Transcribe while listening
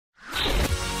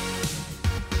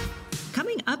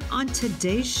up on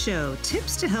today's show,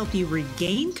 tips to help you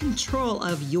regain control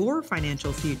of your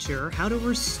financial future, how to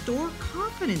restore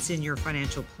confidence in your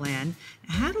financial plan,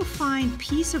 and how to find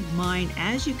peace of mind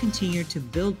as you continue to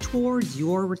build towards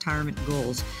your retirement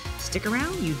goals. Stick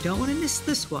around, you don't want to miss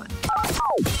this one.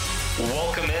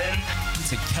 Welcome in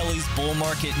to Kelly's Bull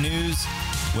Market News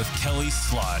with Kelly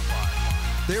Slott.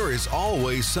 There is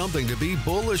always something to be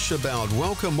bullish about.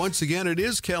 Welcome once again. It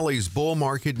is Kelly's Bull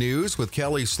Market News with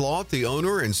Kelly Slott, the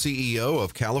owner and CEO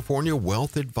of California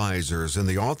Wealth Advisors and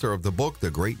the author of the book, The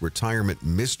Great Retirement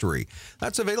Mystery.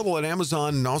 That's available at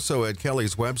Amazon and also at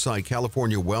Kelly's website,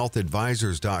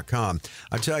 CaliforniaWealthAdvisors.com.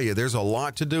 I tell you, there's a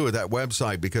lot to do with that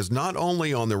website because not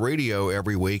only on the radio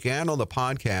every week and on the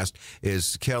podcast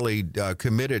is Kelly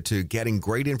committed to getting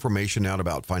great information out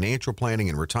about financial planning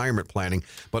and retirement planning,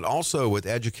 but also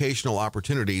with educational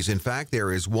opportunities. In fact,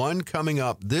 there is one coming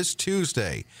up this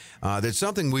Tuesday that's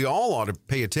something we all ought to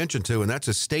pay attention to, and that's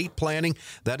estate planning.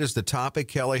 That is the topic.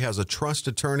 Kelly has a trust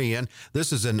attorney in.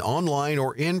 This is an online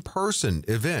or in-person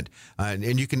event,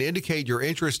 and you can indicate your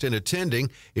interest in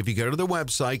attending. If you go to the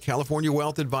website,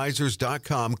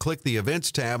 CaliforniaWealthAdvisors.com, click the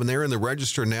events tab, and there in the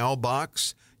Register Now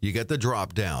box, you get the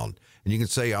drop down. And you can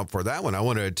say, for that one, I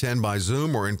want to attend by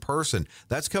Zoom or in person.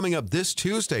 That's coming up this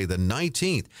Tuesday, the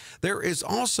 19th. There is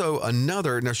also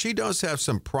another. Now, she does have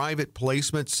some private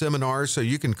placement seminars, so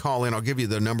you can call in. I'll give you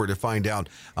the number to find out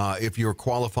if you're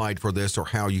qualified for this or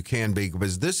how you can be.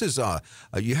 Because this is,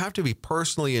 you have to be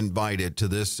personally invited to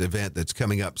this event that's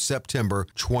coming up September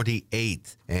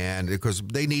 28th. And because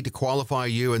they need to qualify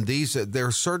you. And these, there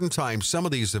are certain times, some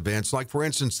of these events, like for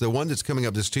instance, the one that's coming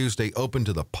up this Tuesday, open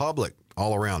to the public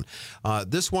all around.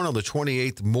 This one on the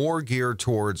 28th, more geared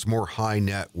towards more high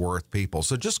net worth people.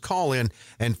 So just call in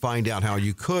and find out how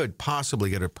you could possibly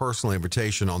get a personal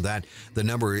invitation on that. The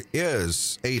number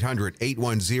is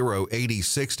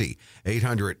 800-810-8060,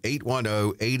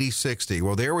 800-810-8060.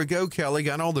 Well, there we go, Kelly.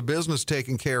 Got all the business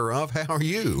taken care of. How are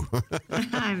you?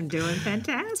 I'm doing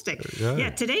fantastic.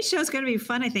 Yeah, today's show is going to be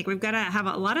fun, I think. We've got to have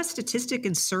a lot of statistic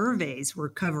and surveys we're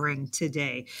covering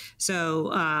today. So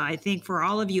I think for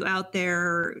all of you out there,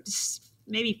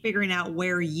 maybe figuring out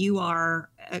where you are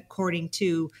according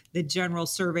to the general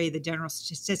survey, the general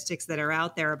statistics that are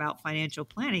out there about financial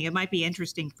planning. It might be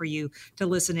interesting for you to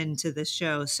listen into this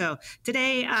show. So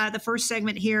today, the first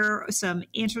segment here, some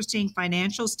interesting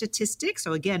financial statistics.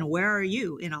 So again, where are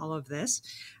you in all of this?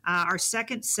 Our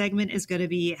second segment is going to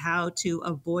be how to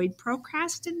avoid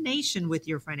procrastination with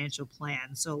your financial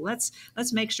plan. So let's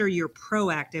make sure you're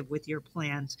proactive with your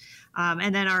plans.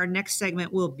 And then our next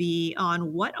segment will be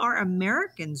on what are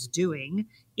Americans doing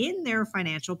in their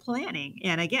financial planning.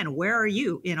 And again, where are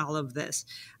you in all of this?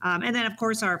 And then, of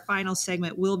course, our final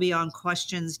segment will be on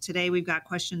questions. Today, we've got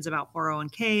questions about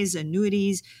 401ks,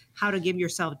 annuities, how to give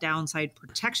yourself downside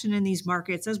protection in these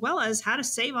markets, as well as how to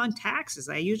save on taxes.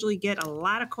 I usually get a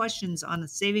lot of questions on the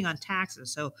saving on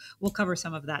taxes, so we'll cover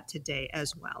some of that today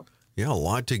as well. Yeah, a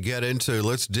lot to get into.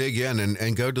 Let's dig in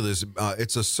and go to this.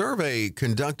 It's a survey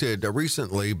conducted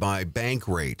recently by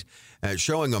Bankrate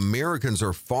showing Americans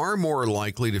are far more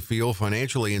likely to feel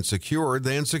financially insecure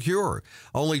than secure.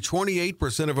 Only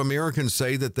 28% of Americans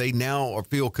say that they now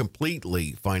feel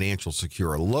completely financial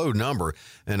secure, a low number.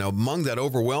 And among that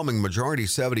overwhelming majority,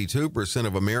 72%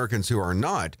 of Americans who are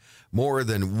not, more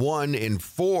than 1 in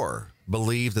 4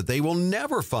 believe that they will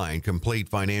never find complete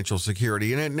financial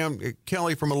security. And now,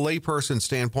 Kelly, from a layperson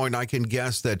standpoint, I can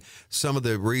guess that some of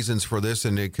the reasons for this,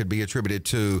 and it could be attributed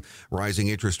to rising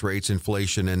interest rates,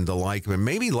 inflation, and the like, but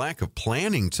maybe lack of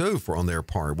planning, too, on their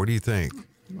part. What do you think?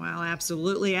 Well,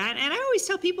 absolutely. And I always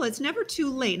tell people it's never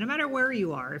too late, no matter where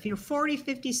you are. If you're 40,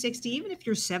 50, 60, even if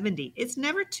you're 70, it's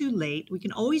never too late. We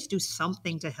can always do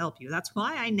something to help you. That's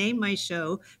why I named my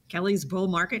show Kelly's Bull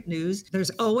Market News.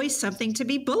 There's always something to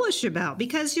be bullish about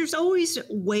because there's always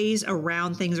ways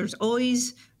around things. There's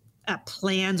always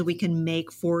plans we can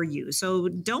make for you. So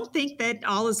don't think that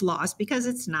all is lost because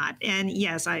it's not. And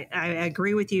yes, I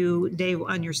agree with you, Dave,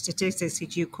 on your statistics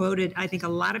that you quoted. I think a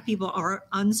lot of people are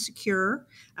unsecure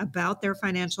about their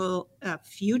financial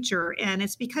future, and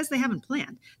it's because they haven't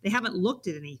planned. They haven't looked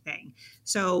at anything.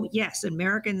 So yes,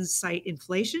 Americans cite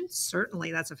inflation.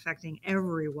 Certainly that's affecting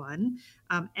everyone.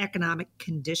 Economic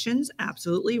conditions,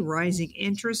 absolutely. Rising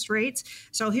interest rates.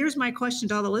 So here's my question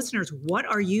to all the listeners. What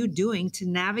are you doing to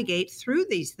navigate through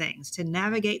these things, to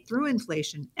navigate through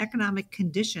inflation, economic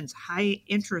conditions, high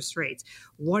interest rates?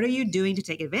 What are you doing to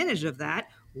take advantage of that?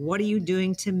 What are you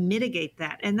doing to mitigate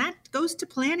that? And that goes to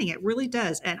planning. It really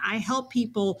does. And I help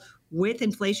people with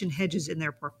inflation hedges in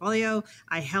their portfolio.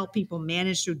 I help people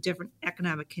manage through different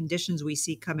economic conditions we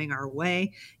see coming our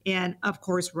way. And of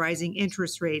course, rising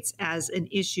interest rates as an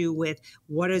issue with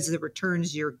what is the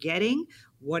returns you're getting?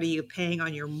 What are you paying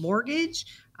on your mortgage?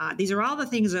 These are all the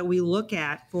things that we look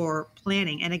at for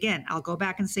planning. And again, I'll go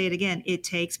back and say it again. It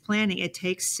takes planning. It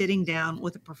takes sitting down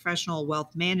with a professional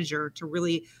wealth manager to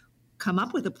really come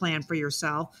up with a plan for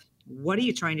yourself. What are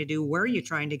you trying to do? Where are you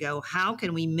trying to go? How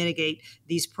can we mitigate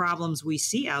these problems we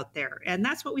see out there? And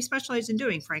that's what we specialize in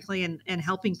doing, frankly, and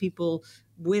helping people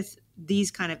with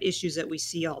these kind of issues that we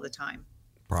see all the time.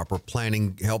 Proper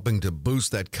planning helping to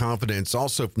boost that confidence.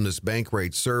 Also from this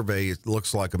Bankrate survey, it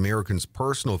looks like Americans'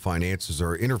 personal finances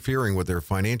are interfering with their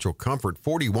financial comfort.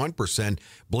 41%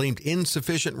 blamed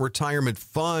insufficient retirement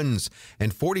funds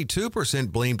and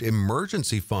 42% blamed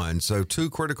emergency funds. So two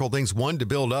critical things, one to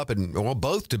build up and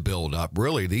both to build up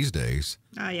really these days.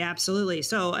 Yeah, absolutely.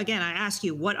 So again, I ask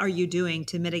you, what are you doing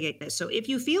to mitigate this? So if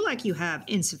you feel like you have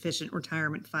insufficient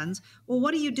retirement funds, well,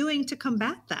 what are you doing to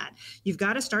combat that? You've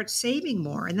got to start saving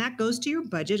more, and that goes to your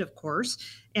budget, of course.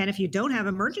 And if you don't have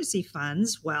emergency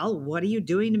funds, well, what are you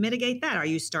doing to mitigate that? Are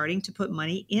you starting to put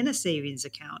money in a savings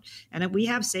account? And we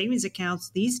have savings accounts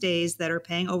these days that are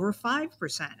paying over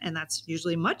 5%, and that's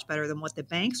usually much better than what the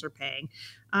banks are paying.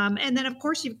 And then, of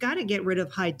course, you've got to get rid of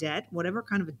high debt, whatever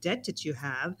kind of a debt that you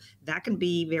have. That can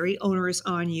be very onerous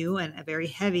on you and very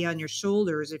heavy on your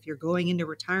shoulders if you're going into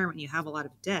retirement and you have a lot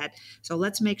of debt. So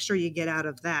let's make sure you get out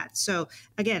of that. So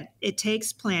again, it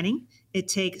takes planning. It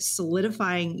takes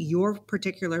solidifying your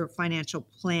particular financial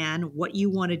plan, what you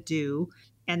want to do.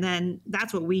 And then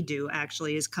that's what we do,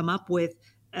 actually, is come up with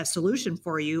a solution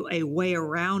for you, a way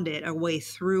around it, a way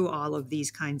through all of these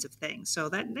kinds of things. So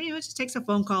that, it just takes a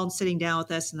phone call and sitting down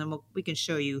with us, and then we can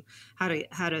show you how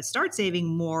to start saving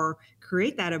more,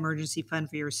 create that emergency fund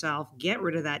for yourself, get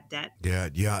rid of that debt. Yeah.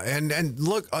 And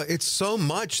look, it's so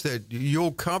much that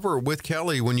you'll cover with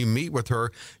Kelly when you meet with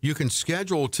her. You can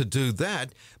schedule to do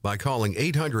that by calling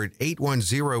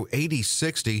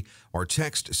 800-810-8060 or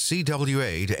text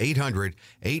CWA to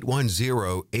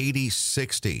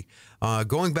 800-810-8060.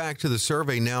 Going back to the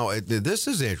survey now, this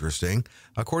is interesting.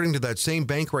 According to that same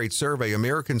Bankrate survey,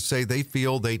 Americans say they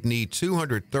feel they'd need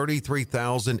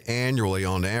 $233,000 annually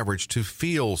on average to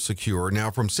feel secure. Now,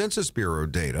 from Census Bureau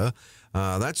data,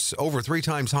 that's over 3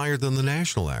 times higher than the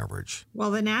national average.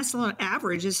 Well, the national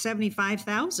average is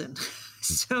 $75,000.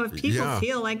 So if people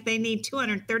feel like they need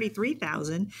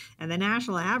 $233,000 and the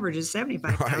national average is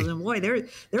 $75,000, boy,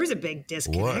 there's a big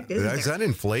disconnect. Is that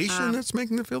inflation that's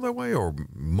making them feel that way, or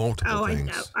multiple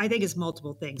things? I think it's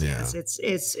multiple things. Yeah. Yes,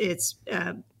 it's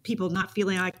people not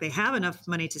feeling like they have enough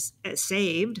money to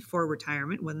saved for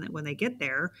retirement when they get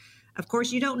there. Of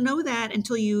course, you don't know that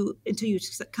until you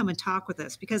come and talk with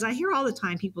us, because I hear all the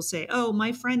time people say, "Oh,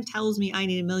 my friend tells me I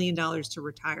need $1 million to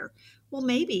retire." Well,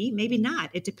 maybe not.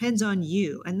 It depends on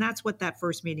you. And that's what that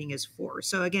first meeting is for.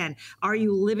 So again, are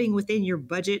you living within your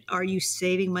budget? Are you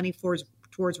saving money towards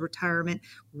retirement?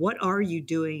 What are you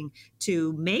doing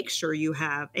to make sure you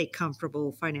have a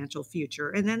comfortable financial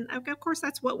future? And then, of course,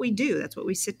 that's what we do. That's what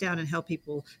we sit down and help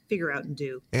people figure out and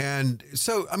do. And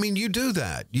so, I mean, you do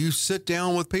that. You sit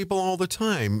down with people all the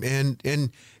time.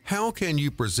 And how can you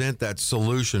present that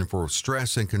solution for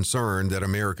stress and concern that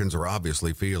Americans are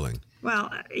obviously feeling?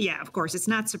 Well, yeah, of course. It's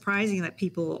not surprising that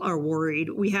people are worried.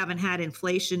 We haven't had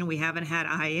inflation. We haven't had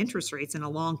high interest rates in a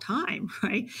long time,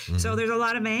 right? Mm-hmm. So there's a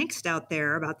lot of angst out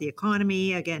there about the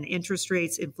economy, again, interest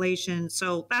rates, inflation.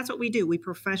 So that's what we do. We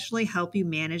professionally help you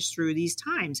manage through these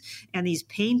times. And these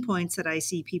pain points that I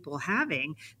see people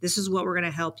having, this is what we're going to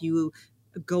help you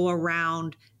go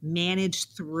around,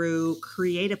 manage through,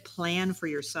 create a plan for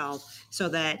yourself so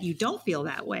that you don't feel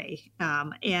that way.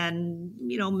 And,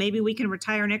 maybe we can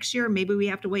retire next year. Maybe we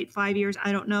have to wait 5 years.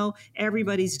 I don't know.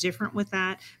 Everybody's different with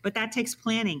that, but that takes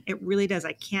planning. It really does.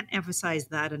 I can't emphasize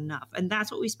that enough. And that's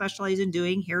what we specialize in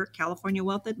doing here at California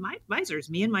Wealth Advisors.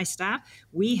 Me and my staff,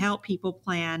 we help people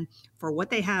plan for what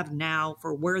they have now,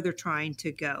 for where they're trying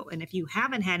to go. And if you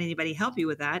haven't had anybody help you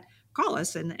with that, call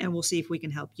us and we'll see if we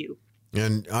can help you.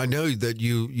 And I know that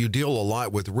you deal a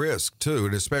lot with risk, too,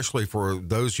 and especially for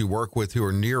those you work with who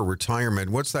are near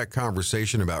retirement. What's that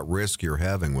conversation about risk you're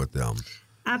having with them?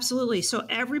 Absolutely. So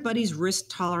everybody's risk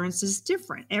tolerance is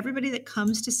different. Everybody that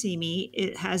comes to see me,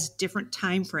 it has different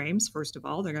time frames. First of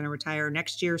all, they're going to retire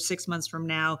next year, 6 months from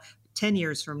now, 10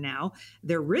 years from now.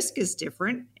 Their risk is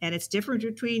different, and it's different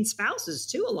between spouses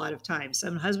too. A lot of times,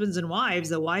 some husbands and wives,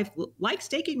 the wife likes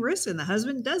taking risks and the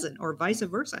husband doesn't, or vice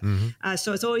versa.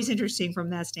 So it's always interesting from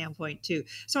that standpoint too.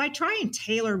 So I try and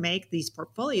tailor make these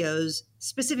portfolios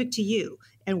specific to you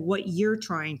and what you're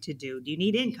trying to do. Do you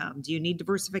need income? Do you need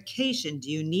diversification?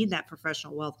 Do you need that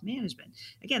professional wealth management?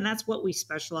 Again, that's what we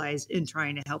specialize in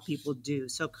trying to help people do.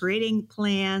 So creating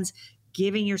plans,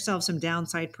 giving yourself some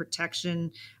downside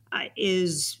protection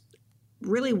is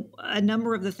really a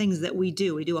number of the things that we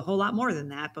do. We do a whole lot more than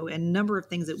that, but a number of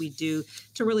things that we do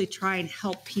to really try and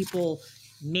help people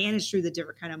manage through the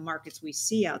different kind of markets we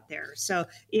see out there. So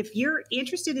if you're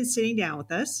interested in sitting down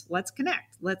with us, let's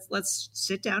connect. Let's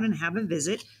sit down and have a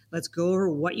visit. Let's go over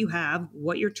what you have,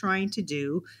 what you're trying to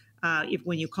do.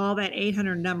 When you call that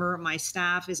 800 number, my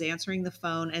staff is answering the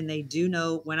phone, and they do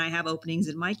know when I have openings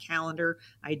in my calendar.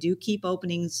 I do keep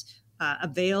openings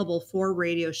available for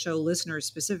radio show listeners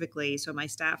specifically. So my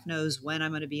staff knows when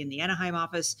I'm going to be in the Anaheim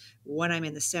office, when I'm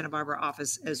in the Santa Barbara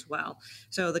office as well.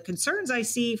 So the concerns I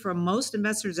see from most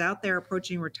investors out there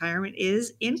approaching retirement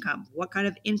is income. What kind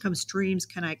of income streams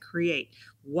can I create?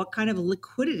 What kind of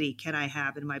liquidity can I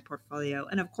have in my portfolio?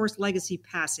 And of course, legacy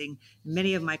passing.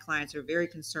 Many of my clients are very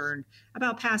concerned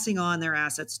about passing on their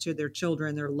assets to their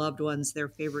children, their loved ones, their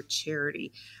favorite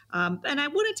charity. And I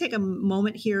want to take a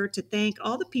moment here to thank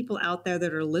all the people out there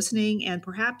that are listening, and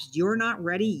perhaps you're not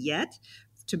ready yet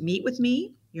to meet with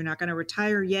me. You're not going to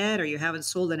retire yet, or you haven't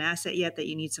sold an asset yet that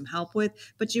you need some help with,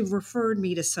 but you've referred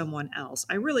me to someone else.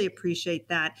 I really appreciate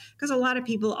that, because a lot of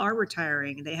people are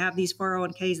retiring. They have these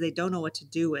 401ks they don't know what to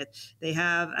do with. They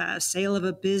have a sale of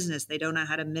a business. They don't know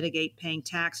how to mitigate paying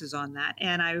taxes on that.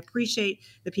 And I appreciate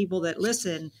the people that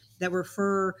listen, that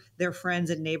refer their friends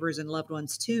and neighbors and loved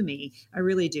ones to me. I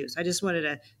really do. So I just wanted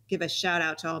to give a shout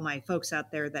out to all my folks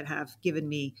out there that have given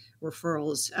me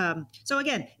referrals. So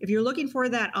again, if you're looking for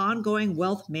that ongoing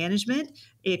wealth management,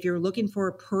 if you're looking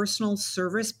for personal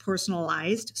service,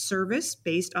 personalized service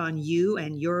based on you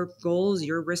and your goals,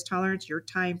 your risk tolerance, your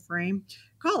time frame,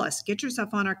 call us. Get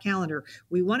yourself on our calendar.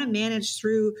 We want to manage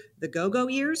through the go-go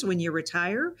years when you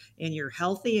retire and you're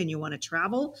healthy and you want to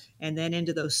travel, and then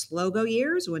into those slow-go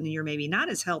years when you're maybe not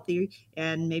as healthy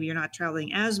and maybe you're not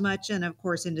traveling as much, and of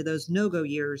course into those no-go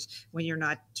years when you're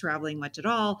not traveling much at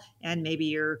all and maybe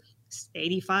you're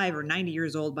 85 or 90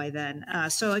 years old by then.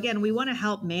 So again, we want to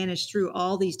help manage through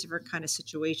all these different kind of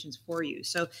situations for you.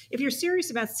 So if you're serious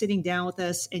about sitting down with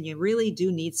us and you really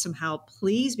do need some help,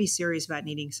 please be serious about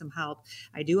needing some help.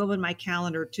 I do open my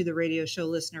calendar to the radio show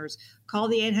listeners. Call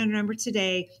the 800 number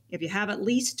today if you have at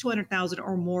least $200,000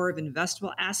 or more of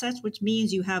investable assets, which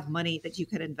means you have money that you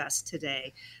can invest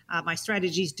today. My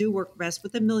strategies do work best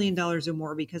with $1 million or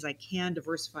more because I can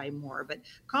diversify more. But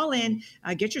call in,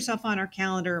 get yourself on our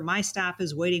calendar. My staff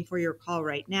is waiting for your call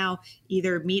right now.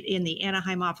 Either meet in the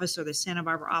Anaheim office or the Santa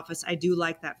Barbara office. I do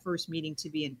like that first meeting to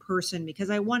be in person because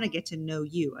I want to get to know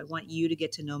you. I want you to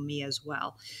get to know me as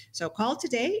well. So call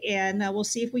today and we'll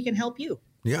see if we can help you.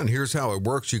 Yeah, and here's how it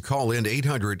works. You call in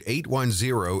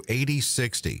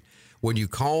 800-810-8060. When you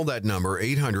call that number,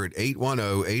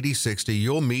 800-810-8060,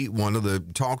 you'll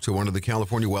talk to one of the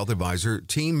California Wealth Advisor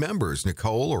team members,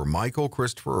 Nicole or Michael,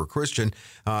 Christopher or Christian.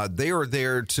 They are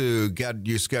there to get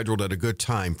you scheduled at a good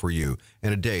time for you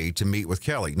and a day to meet with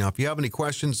Kelly. Now, if you have any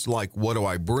questions like what do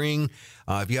I bring,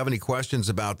 if you have any questions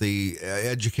about the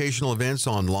educational events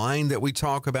online that we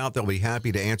talk about, they'll be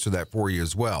happy to answer that for you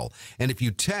as well. And if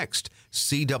you text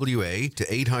CWA to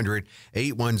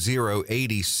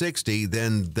 800-810-8060,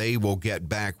 then they will get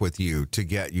back with you to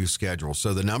get you scheduled.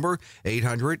 So the number,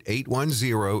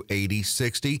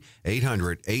 800-810-8060,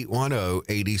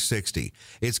 800-810-8060.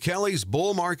 It's Kelly's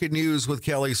Bull Market News with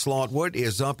Kelly Slaught. What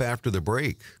is up after the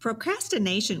break?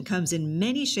 Procrastination comes in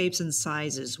many shapes and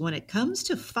sizes. When it comes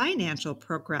to financial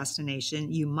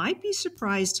procrastination, you might be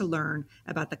surprised to learn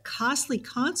about the costly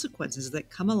consequences that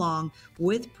come along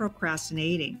with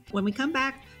procrastinating. When we come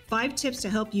back, 5 tips to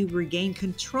help you regain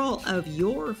control of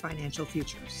your financial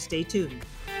future. Stay tuned.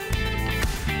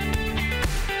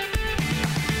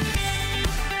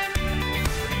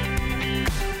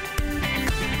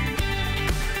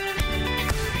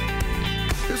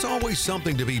 There's always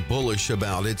something to be bullish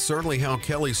about. It's certainly how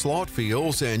Kelly Slaught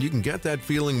feels, and you can get that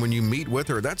feeling when you meet with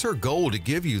her. That's her goal, to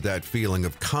give you that feeling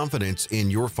of confidence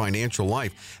in your financial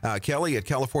life. Kelly at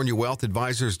California Wealth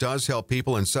Advisors does help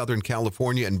people in Southern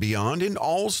California and beyond in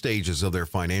all stages of their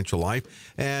financial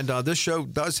life. And this show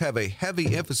does have a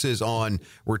heavy emphasis on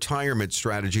retirement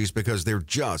strategies because they're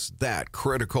just that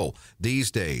critical these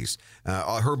days.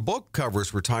 Her book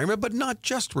covers retirement, but not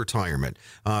just retirement.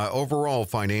 Overall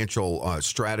financial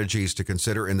strategies strategies to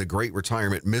consider in the Great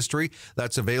Retirement Mystery.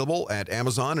 That's available at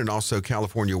Amazon and also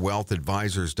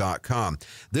CaliforniaWealthAdvisors.com.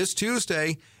 This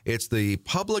Tuesday, it's the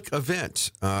public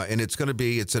event, and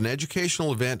it's an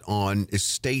educational event on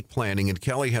estate planning. And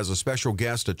Kelly has a special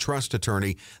guest, a trust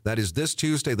attorney. That is this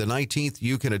Tuesday, the 19th.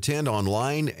 You can attend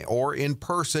online or in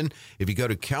person if you go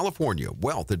to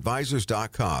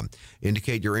CaliforniaWealthAdvisors.com.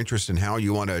 Indicate your interest in how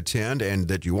you want to attend and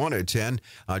that you want to attend.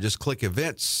 Just click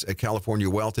events at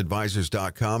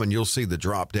CaliforniaWealthAdvisors.com, and you'll see the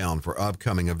drop down for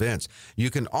upcoming events.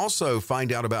 You can also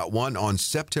find out about one on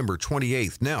September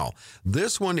 28th. Now,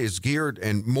 this one is geared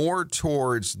and more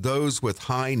towards those with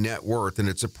high net worth, and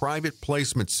it's a private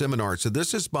placement seminar. So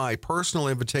this is by personal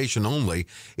invitation only.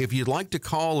 If you'd like to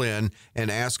call in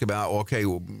and ask about, okay,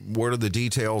 what are the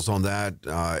details on that?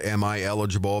 Am I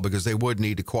eligible? Because they would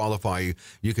need to qualify you.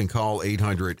 You can call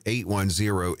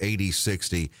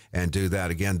 800-810-8060 and do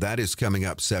that. Again, that is coming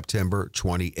up September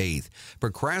 28th.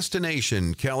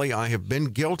 Procrastination, Kelly, I have been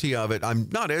guilty of it. I'm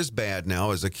not as bad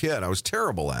now as a kid. I was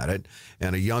terrible at it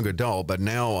and a young adult, but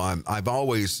now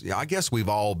I guess we've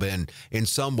all been in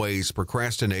some ways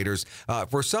procrastinators.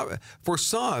 For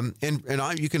some,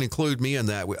 and you can include me in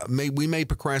that. We may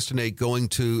procrastinate going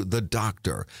to the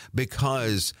doctor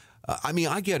because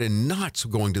I get in knots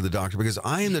going to the doctor because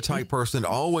I am the type person that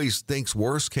always thinks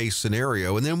worst case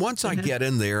scenario. And then once I get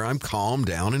in there, I'm calmed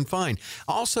down and fine.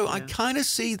 Also, I kind of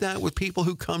see that with people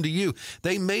who come to you.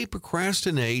 They may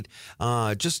procrastinate,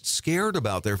 just scared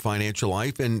about their financial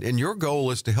life. And your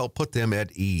goal is to help put them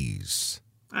at ease.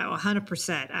 Oh,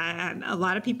 100%. A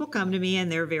lot of people come to me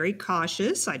and they're very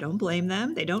cautious. I don't blame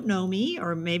them. They don't know me,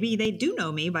 or maybe they do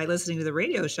know me by listening to the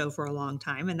radio show for a long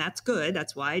time. And that's good.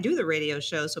 That's why I do the radio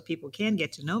show, so people can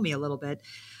get to know me a little bit.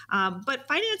 But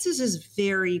finances is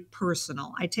very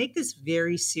personal. I take this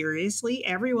very seriously.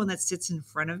 Everyone that sits in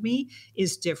front of me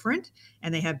is different,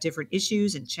 and they have different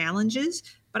issues and challenges.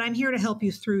 But I'm here to help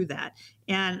you through that.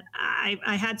 And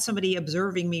I had somebody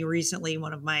observing me recently.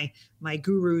 One of my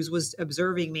gurus was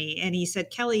observing me, and he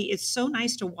said, "Kelly, it's so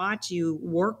nice to watch you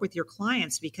work with your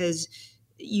clients because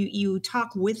you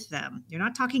talk with them. You're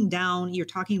not talking down. You're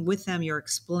talking with them. You're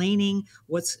explaining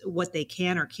what they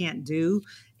can or can't do."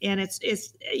 And it's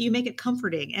you make it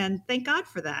comforting, and thank God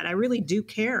for that. I really do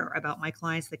care about my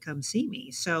clients that come see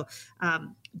me. So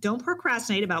don't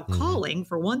procrastinate about calling,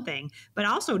 for one thing, but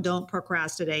also don't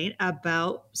procrastinate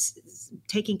about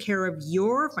taking care of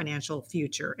your financial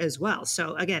future as well.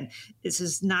 So again, this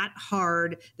is not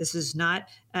hard. This is not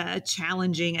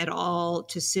challenging at all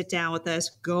to sit down with us,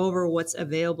 go over what's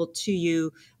available to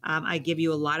you. I give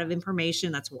you a lot of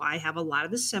information. That's why I have a lot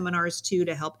of the seminars too,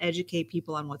 to help educate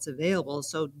people on what's available.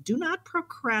 So do not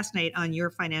procrastinate on your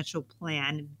financial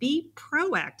plan. Be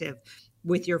proactive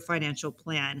with your financial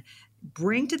plan.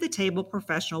 Bring to the table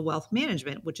professional wealth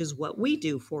management, which is what we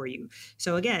do for you.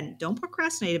 So again, don't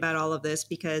procrastinate about all of this,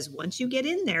 because once you get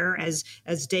in there, as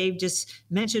Dave just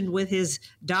mentioned with his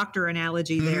doctor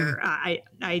analogy there, I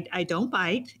don't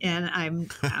bite, and I'm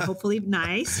hopefully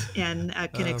nice and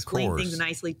can explain things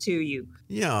nicely to you.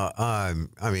 Yeah,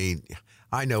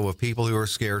 I know of people who are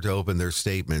scared to open their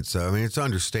statements. It's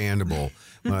understandable.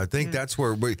 But I think that's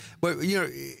where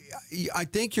I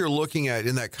think you're looking at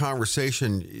in that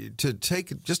conversation to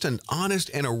take just an honest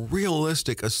and a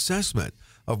realistic assessment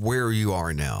of where you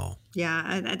are now.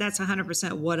 Yeah, that's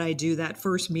 100% what I do. That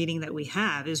first meeting that we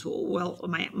have is, well,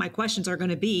 my questions are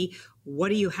going to be, what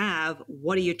do you have?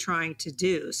 What are you trying to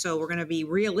do? So we're going to be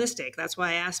realistic. That's why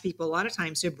I ask people a lot of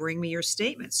times to bring me your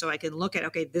statements so I can look at,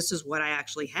 okay, this is what I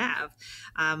actually have.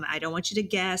 I don't want you to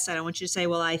guess. I don't want you to say,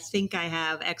 well, I think I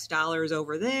have X dollars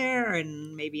over there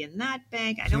and maybe in that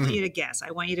bank. I don't want you to guess.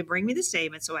 I want you to bring me the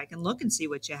statement so I can look and see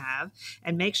what you have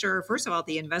and make sure, first of all,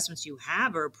 the investments you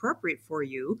have are appropriate for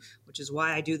you, which is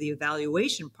why I do the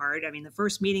evaluation part. The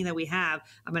first meeting that we have,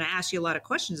 I'm going to ask you a lot of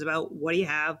questions about what do you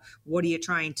have? What are you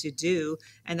trying to do?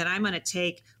 And then I'm going to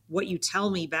take what you tell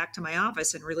me back to my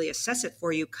office and really assess it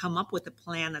for you, come up with a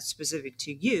plan that's specific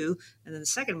to you. And then the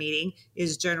second meeting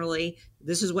is generally,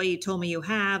 this is what you told me you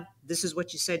have. This is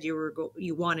what you said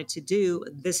you wanted to do.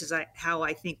 This is how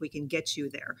I think we can get you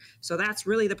there. So that's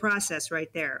really the process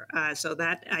right there. So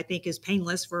that I think is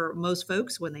painless for most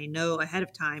folks when they know ahead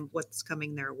of time what's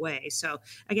coming their way. So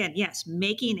again, yes,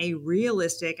 making a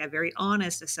realistic, a very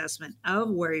honest assessment of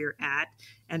where you're at.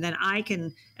 And then I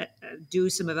can do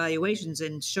some evaluations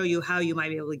and show you how you might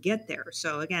be able to get there.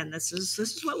 So again, this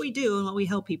is what we do and what we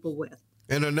help people with.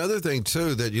 And another thing,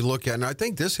 too, that you look at, and I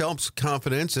think this helps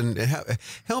confidence and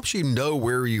helps you know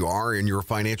where you are in your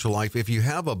financial life. If you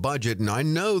have a budget, and I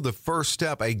know the first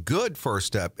step, a good first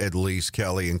step, at least,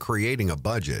 Kelly, in creating a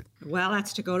budget, Well,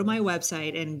 that's to go to my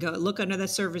website and go look under the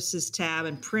services tab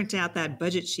and print out that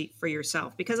budget sheet for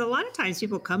yourself. Because a lot of times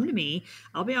people come to me,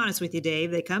 I'll be honest with you,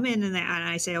 Dave, they come in and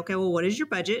I say, okay, well, what is your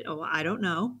budget? Oh, I don't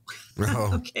know.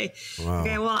 Oh, okay. wow.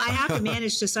 Okay. Well, I have to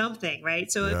manage to something,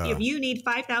 right? So Yeah. if you need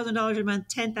 $5,000 a month,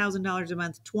 $10,000 a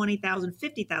month, $20,000,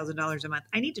 $50,000 a month,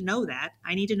 I need to know that.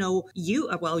 I need to know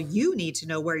you need to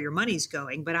know where your money's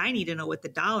going, but I need to know what the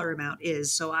dollar amount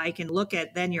is so I can look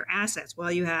at then your assets.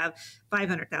 Well, you have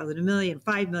 $500,000, $1 million,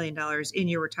 $5 million in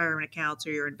your retirement accounts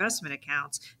or your investment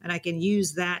accounts. And I can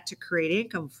use that to create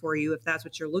income for you if that's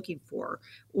what you're looking for,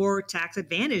 or tax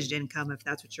advantaged income if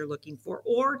that's what you're looking for,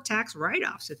 or tax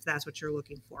write-offs if that's what you're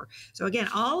looking for. So again,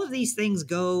 all of these things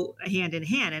go hand in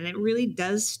hand, and it really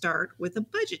does start with a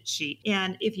budget sheet.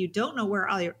 And if you don't know where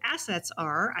all your assets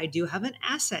are, I do have an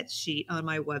asset sheet on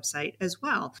my website as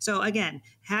well. So again,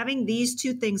 having these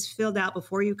two things filled out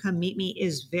before you come meet me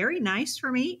is very nice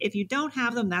for me. If you don't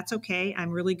have them, that's okay. I'm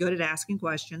really good at asking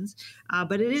questions,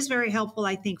 but it is very helpful,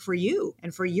 I think, for you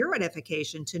and for your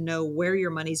edification to know where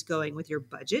your money's going with your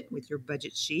budget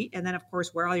sheet, and then, of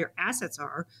course, where all your assets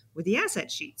are with the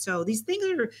asset sheet. So these things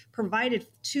are provided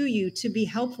to you to be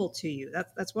helpful to you.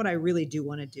 That's what I really do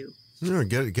want to do.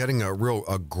 Getting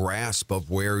a grasp of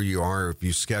where you are. If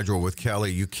you schedule with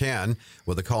Kelly, you can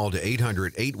with a call to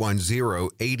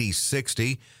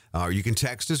 800-810-8060. You can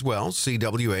text as well,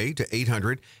 CWA, to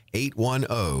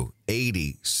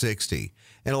 800-810-8060.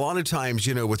 And a lot of times,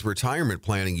 with retirement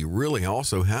planning, you really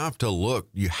also have to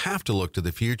look to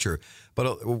the future.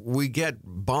 But we get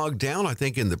bogged down, I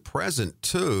think, in the present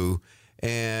too.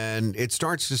 And it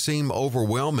starts to seem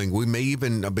overwhelming. We may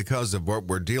even, because of what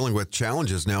we're dealing with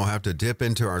challenges now, have to dip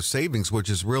into our savings, which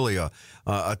is really a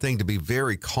thing to be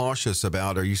very cautious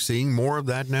about. Are you seeing more of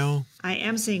that now? I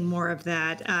am seeing more of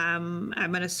that. I'm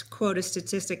going to quote a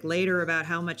statistic later about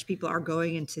how much people are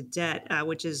going into debt,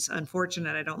 which is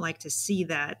unfortunate. I don't like to see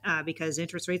that because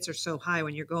interest rates are so high.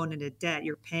 When you're going into debt,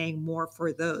 you're paying more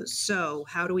for those. So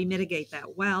how do we mitigate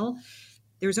that? Well,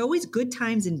 there's always good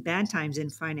times and bad times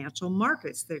in financial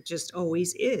markets. There just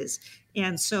always is.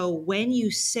 And so when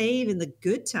you save in the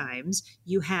good times,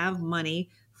 you have money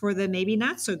for the maybe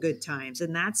not so good times.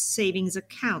 And that's savings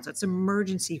accounts. That's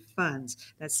emergency funds.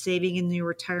 That's saving in your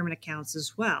retirement accounts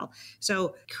as well.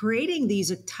 So creating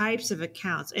these types of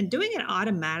accounts and doing it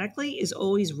automatically is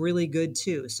always really good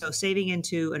too. So saving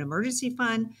into an emergency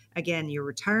fund, again, your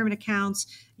retirement accounts,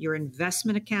 your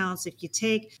investment accounts. If you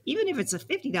take, even if it's a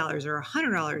 $50 or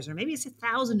 $100, or maybe it's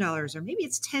 $1,000, or maybe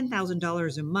it's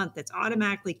 $10,000 a month that's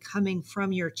automatically coming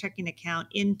from your checking account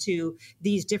into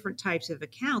these different types of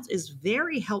accounts, is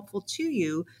very helpful to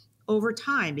you over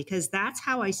time, because that's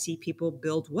how I see people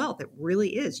build wealth. It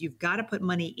really is. You've got to put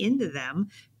money into them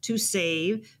to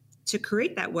save, to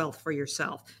create that wealth for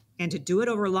yourself, and to do it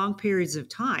over long periods of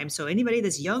time. So anybody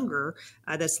that's younger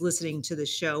that's listening to the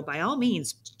show, by all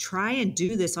means, try and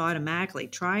do this automatically.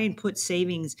 Try and put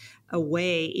savings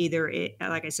away, either,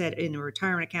 like I said, in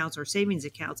retirement accounts or savings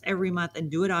accounts every month,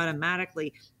 and do it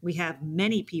automatically. We have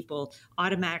many people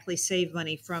automatically save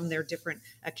money from their different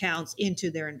accounts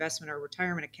into their investment or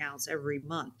retirement accounts every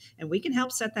month. And we can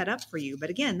help set that up for you.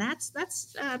 But again, that's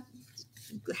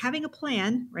having a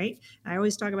plan, right? I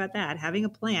always talk about that, having a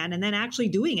plan, and then actually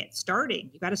doing it, starting.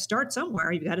 You got to start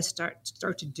somewhere. You got to start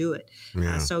to do it.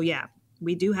 Yeah.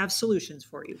 We do have solutions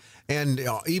for you. And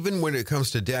even when it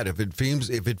comes to debt, if it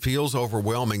feels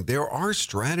overwhelming, there are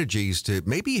strategies to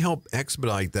maybe help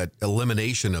expedite that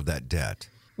elimination of that debt.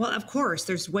 Well, of course,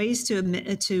 there's ways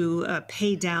to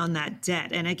pay down that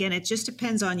debt. And again, it just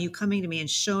depends on you coming to me and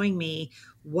showing me,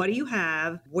 what do you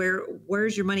have?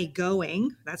 Where's your money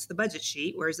going? That's the budget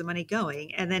sheet. Where's the money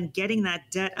going? And then getting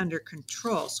that debt under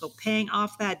control. So paying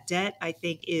off that debt, I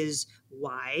think, is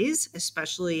wise,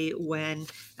 especially when,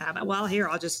 here,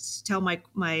 I'll just tell my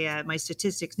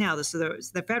statistics now. So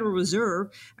the Federal Reserve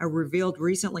revealed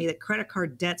recently that credit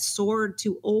card debt soared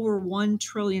to over $1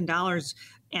 trillion.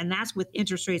 And that's with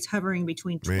interest rates hovering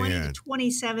between 20 to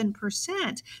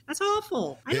 27%. That's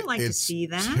awful. I don't like to see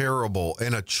that. It's terrible.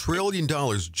 And $1 trillion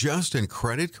just in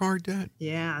credit card debt?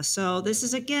 Yeah. So this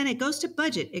is, again, it goes to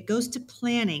budget. It goes to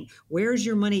planning. Where's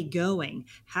your money going?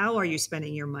 How are you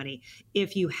spending your money?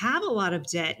 If you have a lot of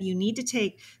debt, you need to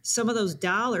take some of those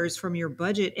dollars from your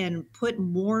budget and put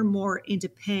more and more into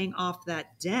paying off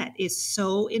that debt. It's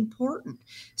so important.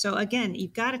 So again,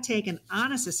 you've got to take an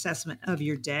honest assessment of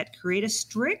your debt, create a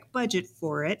strict budget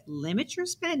for it, limit your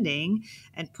spending,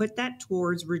 and put that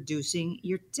towards reducing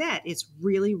your debt. It's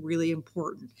really, really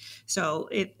important. So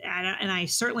and I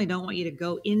certainly don't want you to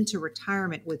go into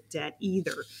retirement with debt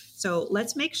either. So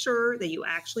let's make sure that you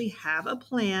actually have a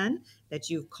plan,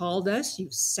 that you've called us,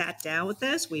 you've sat down with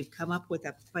us, we've come up with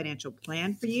a financial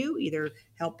plan for you, either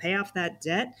help pay off that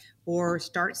debt or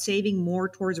start saving more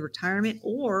towards retirement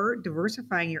or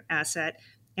diversifying your asset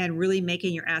and really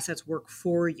making your assets work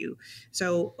for you.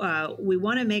 So we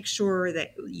want to make sure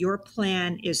that your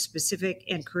plan is specific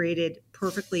and created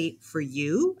perfectly for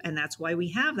you. And that's why we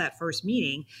have that first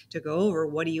meeting to go over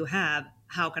what do you have?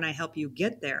 How can I help you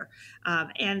get there?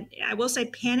 And I will say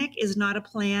panic is not a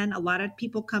plan. A lot of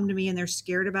people come to me and they're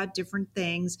scared about different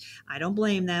things. I don't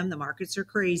blame them. The markets are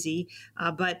crazy.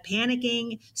 But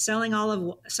panicking, selling all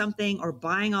of something or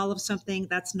buying all of something,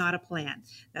 that's not a plan.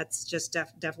 That's just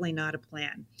definitely not a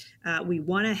plan. We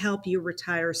want to help you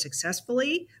retire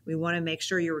successfully. We want to make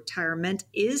sure your retirement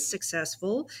is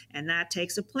successful. And that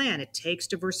takes a plan. It takes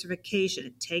diversification.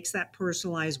 It takes that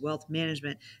personalized wealth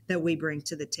management that we bring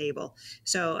to the table.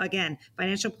 So again,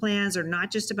 financial plans are not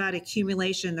just about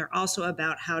accumulation. They're also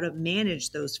about how to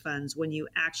manage those funds when you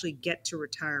actually get to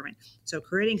retirement. So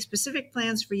creating specific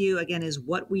plans for you, again, is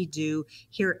what we do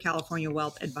here at California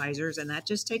Wealth Advisors. And that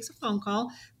just takes a phone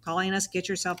call, calling us, get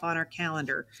yourself on our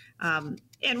calendar.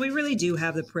 And we really do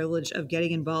have the privilege of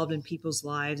getting involved in people's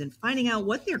lives and finding out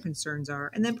what their concerns are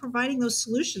and then providing those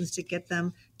solutions to get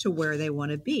them to where they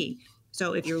want to be.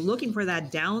 So if you're looking for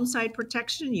that downside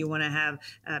protection, you want to have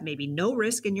maybe no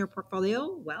risk in your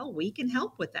portfolio, well, we can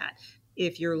help with that.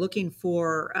 If you're looking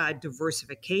for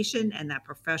diversification and that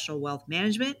professional wealth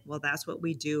management, well, that's what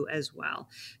we do as well.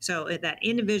 So that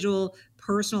individual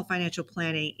personal financial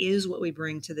planning is what we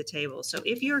bring to the table. So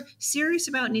if you're serious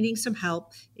about needing some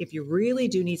help, if you really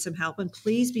do need some help, and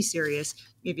please be serious,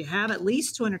 if you have at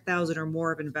least $200,000 or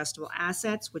more of investable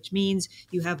assets, which means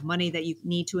you have money that you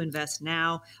need to invest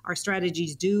now, our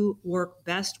strategies do work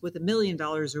best with $1 million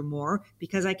or more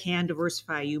because I can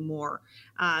diversify you more.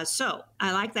 So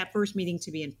I like that first meeting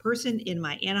to be in person in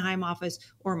my Anaheim office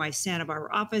or my Santa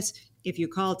Barbara office. If you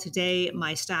call today,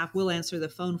 my staff will answer the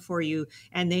phone for you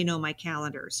and they know my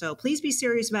calendar. So please be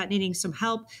serious about needing some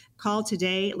help. Call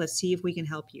today. Let's see if we can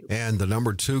help you. And the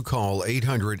number to call,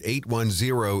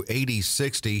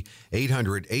 800-810-8060,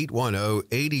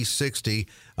 800-810-8060.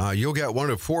 You'll get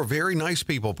one of four very nice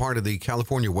people, part of the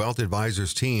California Wealth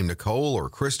Advisors team, Nicole or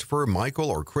Christopher, Michael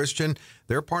or Christian.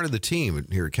 They're part of the team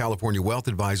here at California Wealth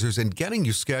Advisors and getting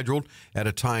you scheduled at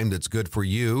a time that's good for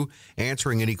you,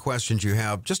 answering any questions you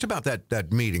have just about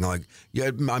that meeting. Like, yeah,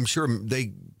 I'm sure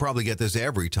they probably get this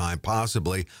every time,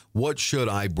 possibly. What should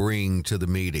I bring to the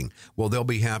meeting? Well, they'll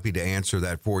be happy to answer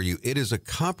that for you. It is a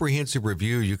comprehensive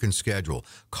review you can schedule.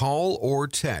 Call or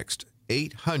text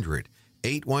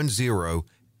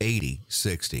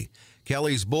 800-810-8060.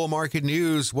 Kelly's Bull Market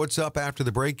News. What's up after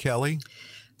the break, Kelly?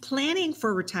 Planning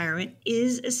for retirement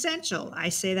is essential. I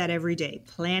say that every day.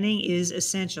 Planning is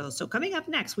essential. So coming up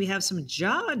next, we have some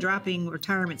jaw-dropping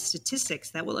retirement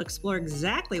statistics that will explore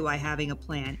exactly why having a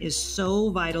plan is so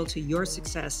vital to your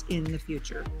success in the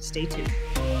future. Stay tuned.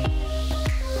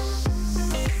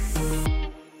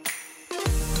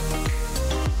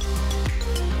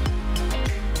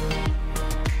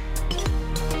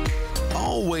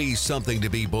 Always something to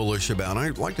be bullish about.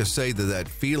 I'd like to say that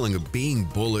feeling of being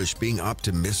bullish, being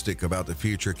optimistic about the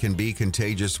future can be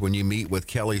contagious when you meet with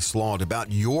Kelly Slaught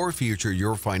about your future,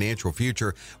 your financial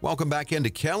future. Welcome back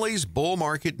into Kelly's Bull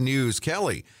Market News.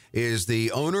 Kelly is the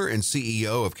owner and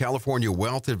CEO of California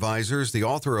Wealth Advisors, the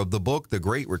author of the book, The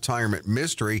Great Retirement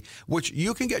Mystery, which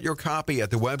you can get your copy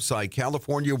at the website,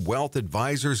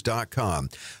 CaliforniaWealthAdvisors.com.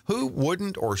 Who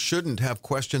wouldn't or shouldn't have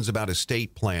questions about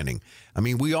estate planning? I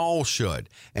mean, we all should.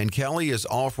 And Kelly is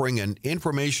offering an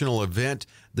informational event.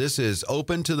 This is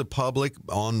open to the public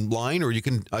online, or you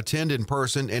can attend in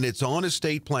person, and it's on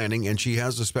estate planning, and she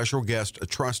has a special guest, a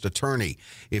trust attorney.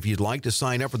 If you'd like to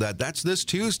sign up for that, that's this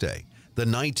Tuesday, the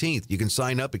 19th. You can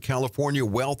sign up at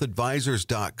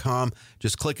CaliforniaWealthAdvisors.com.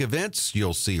 Just click events.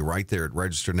 You'll see right there at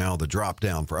Register Now the drop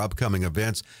down for upcoming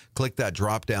events. Click that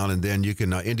drop down, and then you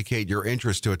can indicate your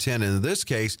interest to attend, in this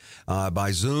case,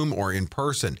 by Zoom or in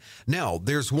person. Now,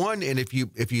 there's one, and if you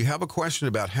have a question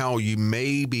about how you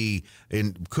may be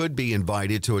and could be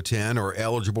invited to attend or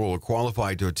eligible or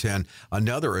qualified to attend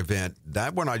another event,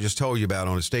 that one I just told you about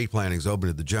on estate planning is open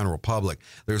to the general public.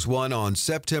 There's one on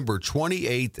September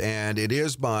 28th, and it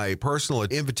is by personal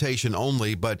invitation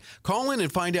only, but call in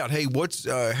and find out, hey,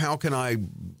 how can I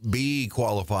be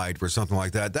qualified for something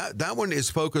like that? That one is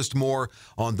focused more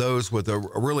on those with a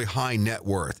really high net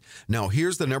worth. Now,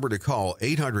 here's the number to call,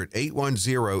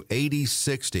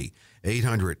 800-810-8060.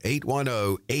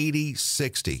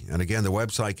 800-810-8060. And again, the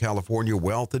website,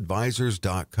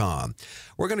 CaliforniaWealthAdvisors.com.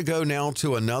 We're going to go now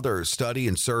to another study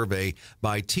and survey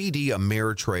by TD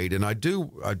Ameritrade. And I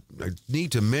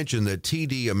need to mention that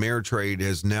TD Ameritrade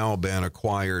has now been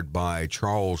acquired by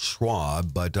Charles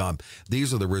Schwab, but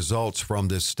these are the results from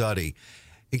this study.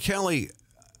 And Kelly,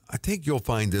 I think you'll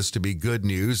find this to be good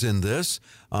news in this.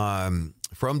 From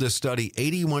this study,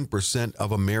 81%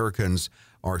 of Americans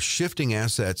are shifting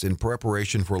assets in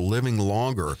preparation for living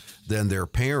longer than their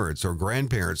parents or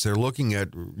grandparents. They're looking at,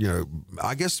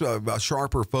 I guess a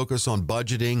sharper focus on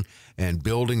budgeting and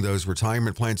building those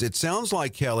retirement plans. It sounds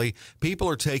like, Kelly, people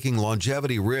are taking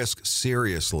longevity risk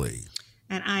seriously.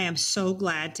 And I am so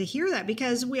glad to hear that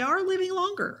because we are living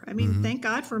longer. I mean, thank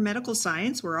God for medical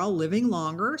science. We're all living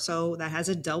longer. So that has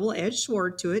a double-edged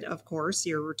sword to it. Of course,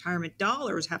 your retirement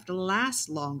dollars have to last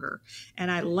longer.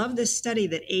 And I love this study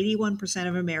that 81%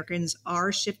 of Americans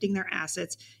are shifting their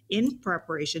assets in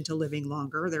preparation to living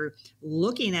longer. They're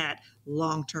looking at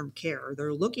long-term care.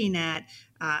 They're looking at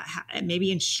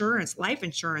maybe insurance, life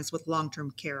insurance with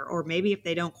long-term care, or maybe if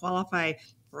they don't qualify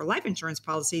for a life insurance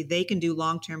policy, they can do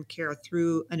long-term care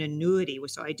through an annuity.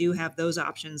 So I do have those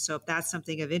options. So if that's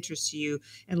something of interest to you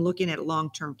and looking at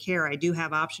long-term care, I do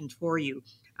have options for you.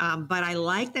 But I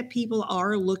like that people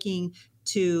are looking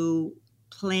to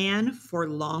plan for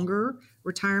longer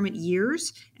retirement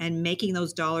years and making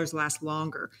those dollars last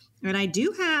longer. And I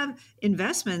do have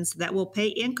investments that will pay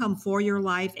income for your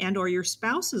life and or your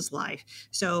spouse's life.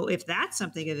 So if that's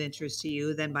something of interest to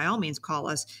you, then by all means call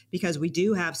us because we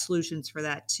do have solutions for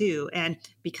that too. And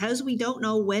because we don't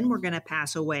know when we're going to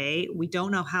pass away, we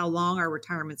don't know how long our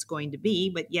retirement's going to be.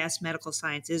 But yes, medical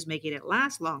science is making it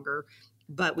last longer.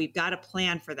 But we've got to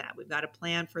plan for that. We've got to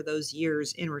plan for those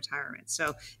years in retirement.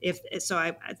 So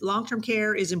long-term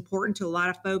care is important to a lot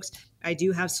of folks. I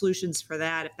do have solutions for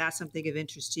that if that's something of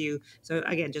interest to you. So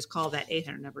again, just call that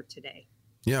 800 number today.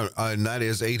 Yeah, and that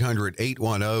is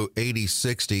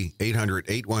 800-810-8060,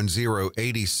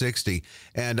 800-810-8060.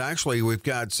 And actually, we've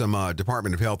got some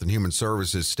Department of Health and Human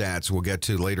Services stats we'll get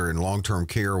to later in long-term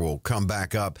care. We'll come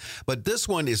back up. But this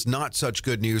one is not such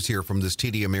good news here from this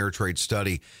TD Ameritrade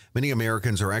study. Many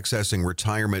Americans are accessing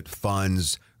retirement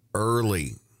funds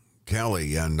early,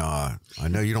 Kelly, and I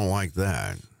know you don't like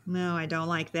that. No, I don't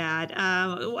like that.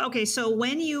 Okay, so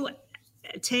when you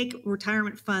take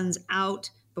retirement funds out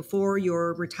before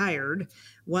you're retired,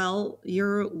 well,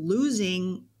 you're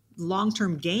losing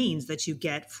long-term gains that you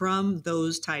get from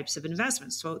those types of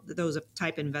investments. So those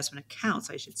type of investment accounts,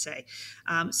 I should say.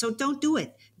 So don't do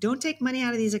it. Don't take money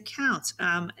out of these accounts.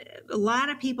 A lot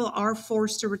of people are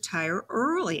forced to retire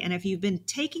early. And if you've been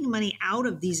taking money out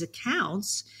of these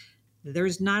accounts,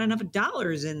 there's not enough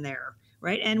dollars in there.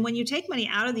 Right. And when you take money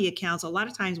out of the accounts, a lot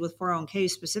of times with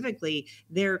 401ks specifically,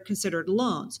 they're considered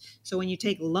loans. So when you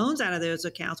take loans out of those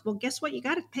accounts, well, guess what? You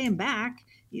got to pay them back.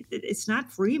 It's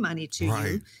not free money to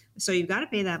you. So you've got to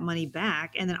pay that money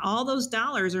back. And then all those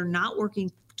dollars are not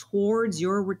working towards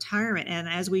your retirement. And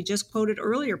as we just quoted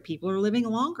earlier, people are living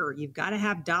longer. You've got to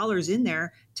have dollars in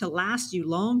there to last you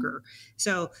longer.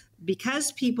 So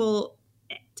because people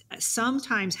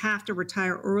sometimes have to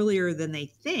retire earlier than they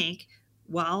think,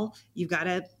 well, you've got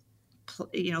to,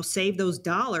 save those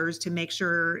dollars to make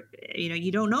sure, you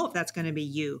don't know if that's going to be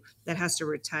you that has to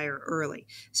retire early.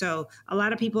 So a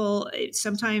lot of people,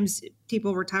 sometimes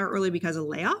people retire early because of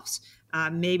layoffs.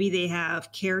 Maybe they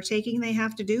have caretaking they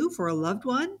have to do for a loved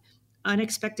one,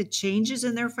 unexpected changes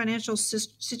in their financial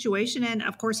situation, and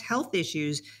of course, health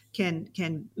issues can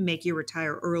make you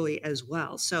retire early as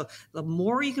well. So the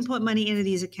more you can put money into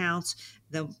these accounts,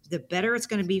 the better it's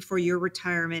going to be for your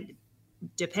retirement,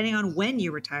 depending on when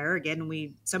you retire. Again,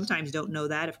 we sometimes don't know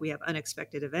that if we have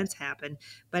unexpected events happen.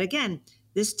 But again,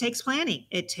 this takes planning.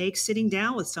 It takes sitting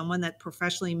down with someone that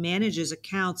professionally manages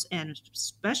accounts and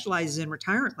specializes in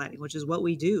retirement planning, which is what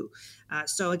we do.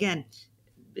 So again,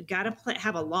 got to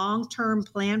have a long-term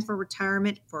plan for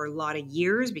retirement for a lot of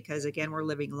years because, again, we're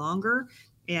living longer,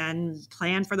 and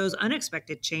plan for those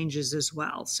unexpected changes as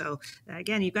well. So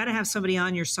again, you've got to have somebody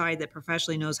on your side that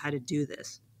professionally knows how to do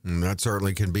this. That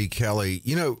certainly can be, Kelly.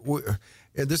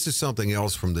 And this is something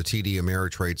else from the TD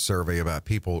Ameritrade survey about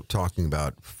people talking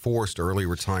about forced early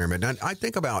retirement. And I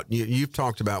think about, you've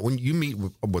talked about when you meet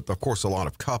with, of course, a lot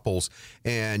of couples,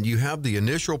 and you have the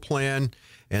initial plan,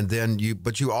 and then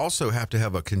but you also have to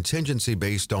have a contingency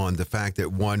based on the fact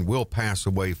that one will pass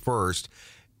away first.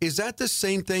 Is that the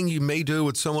same thing you may do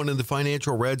with someone in the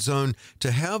financial red zone, to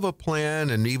have a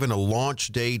plan and even a launch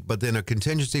date, but then a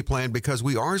contingency plan, because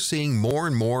we are seeing more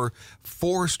and more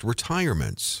forced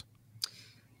retirements?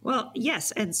 Well,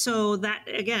 yes. And so that,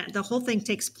 again, the whole thing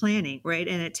takes planning, right?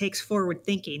 And it takes forward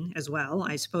thinking as well.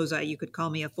 I suppose you could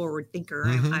call me a forward thinker.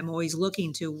 I'm always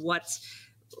looking to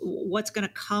what's going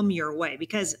to come your way,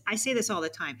 because I say this all the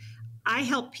time. I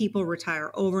help people retire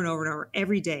over and over and over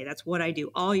every day. That's what I do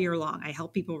all year long. I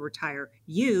help people retire.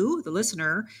 You, the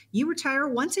listener, you retire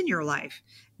once in your life.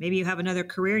 Maybe you have another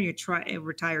career and you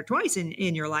retire twice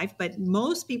in your life, but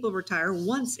most people retire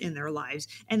once in their lives,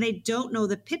 and they don't know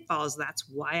the pitfalls. That's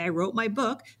why I wrote my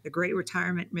book, The Great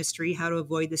Retirement Mystery, How to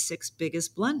Avoid the 6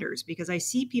 Biggest Blunders, because I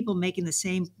see people making the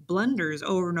same blunders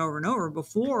over and over and over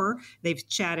before they've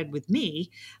chatted with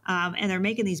me, and they're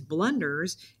making these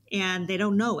blunders and they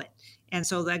don't know it. And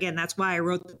so, again, that's why I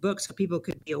wrote the book, so people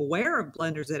could be aware of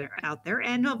blunders that are out there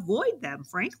and avoid them,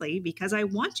 frankly, because I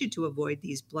want you to avoid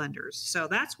these blunders. So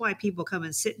that's why people come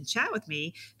and sit and chat with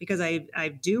me, because I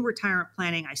do retirement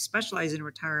planning. I specialize in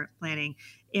retirement planning.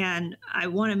 And I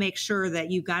want to make sure that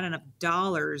you've got enough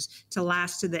dollars to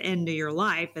last to the end of your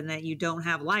life, and that you don't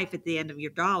have life at the end of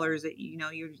your dollars, that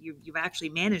you've actually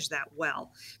managed that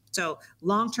well. So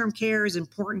long-term care is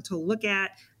important to look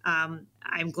at.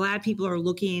 I'm glad people are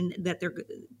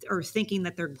thinking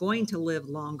that they're going to live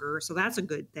longer. So that's a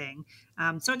good thing.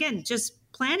 So again,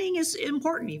 just planning is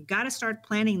important. You've got to start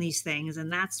planning these things, and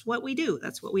that's what we do.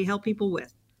 That's what we help people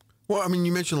with. Well, I mean,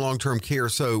 you mentioned long-term care.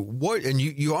 So what, and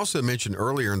you also mentioned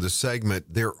earlier in the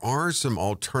segment, there are some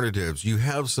alternatives. You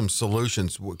have some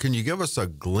solutions. Can you give us a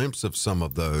glimpse of some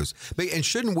of those? And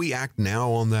shouldn't we act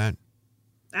now on that?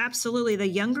 Absolutely. The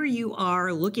younger you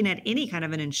are, looking at any kind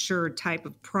of an insured type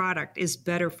of product is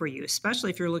better for you, especially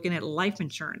if you're looking at life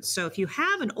insurance. So if you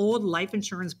have an old life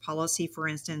insurance policy, for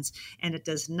instance, and it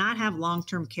does not have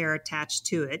long-term care attached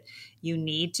to it, you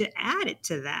need to add it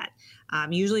to that.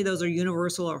 Usually those are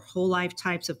universal or whole life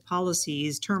types of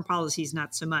policies, term policies,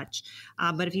 not so much.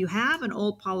 But if you have an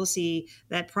old policy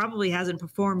that probably hasn't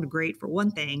performed great, for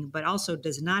one thing, but also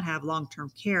does not have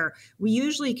long-term care, we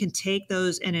usually can take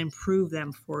those and improve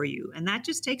them for you. And that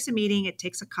just takes a meeting. It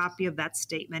takes a copy of that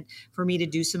statement for me to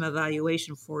do some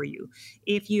evaluation for you.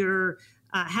 If you're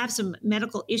have some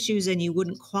medical issues and you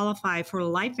wouldn't qualify for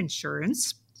life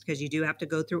insurance, because you do have to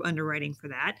go through underwriting for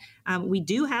that. We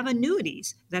do have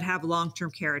annuities that have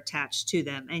long-term care attached to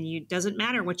them. And it doesn't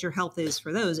matter what your health is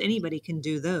for those. Anybody can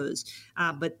do those.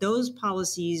 But those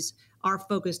policies are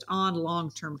focused on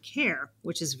long-term care,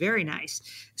 which is very nice.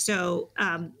 So,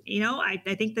 I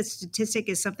think the statistic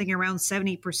is something around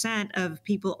 70% of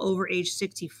people over age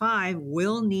 65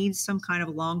 will need some kind of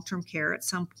long-term care at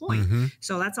some point. Mm-hmm.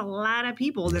 So that's a lot of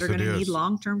people that are going to need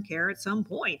long-term care at some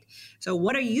point. So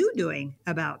what are you doing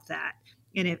about that?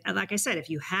 And like I said, if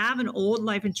you have an old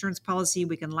life insurance policy,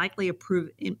 we can likely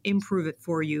improve it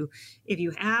for you. If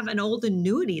you have an old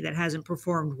annuity that hasn't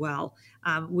performed well,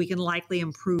 we can likely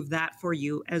improve that for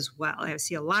you as well. I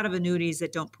see a lot of annuities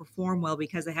that don't perform well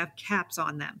because they have caps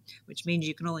on them, which means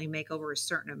you can only make over a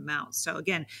certain amount. So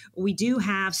again, we do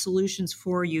have solutions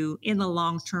for you in the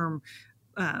long-term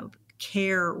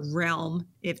care realm,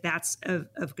 if that's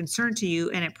of concern to you,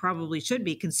 and it probably should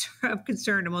be of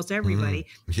concern to most everybody,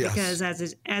 yes. Because as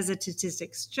the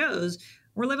statistics shows,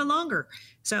 we're living longer.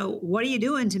 So what are you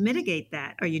doing to mitigate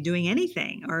that? Are you doing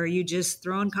anything? Or are you just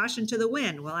throwing caution to the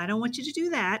wind? Well, I don't want you to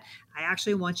do that. I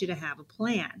actually want you to have a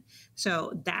plan.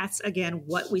 So that's, again,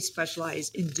 what we specialize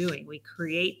in doing. We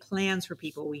create plans for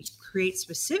people. We create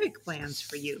specific plans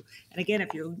for you. And again,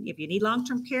 if you need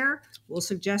long-term care, we'll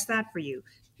suggest that for you.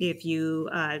 If you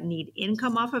need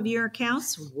income off of your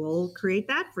accounts, we'll create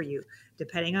that for you,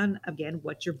 depending on, again,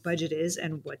 what your budget is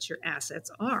and what your assets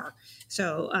are.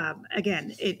 So,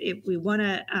 again, we want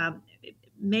to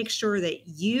make sure that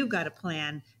you've got a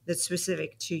plan that's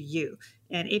specific to you.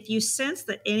 And if you sense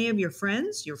that any of your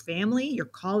friends, your family, your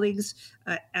colleagues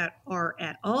are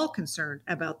at all concerned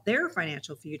about their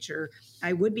financial future,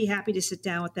 I would be happy to sit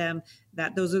down with them.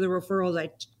 Those are the referrals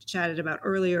I chatted about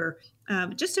earlier,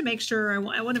 just to make sure,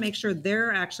 I want to make sure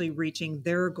they're actually reaching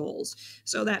their goals.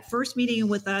 So that first meeting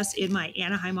with us in my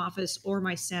Anaheim office or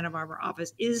my Santa Barbara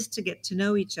office is to get to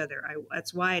know each other.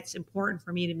 That's why it's important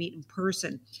for me to meet in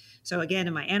person. So again,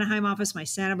 in my Anaheim office, my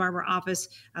Santa Barbara office,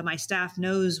 my staff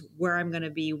knows where I'm going to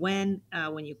be when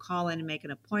you call in and make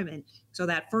an appointment. So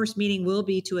that first meeting will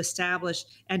be to establish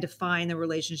and define the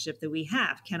relationship that we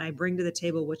have. Can I bring to the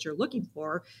table what you're looking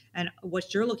for? And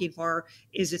what you're looking for,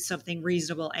 is it something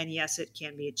reasonable? And yes, it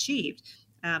can be achieved.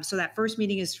 So that first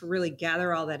meeting is to really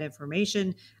gather all that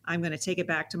information. I'm going to take it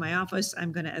back to my office.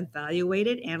 I'm going to evaluate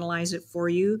it, analyze it for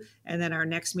you. And then our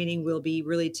next meeting will be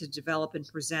really to develop and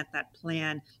present that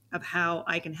plan of how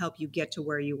I can help you get to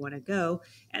where you want to go.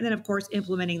 And then, of course,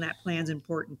 implementing that plan is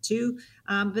important too.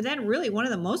 But then really one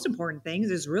of the most important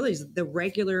things is really the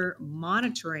regular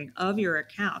monitoring of your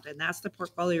account. And that's the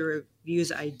portfolio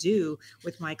reviews I do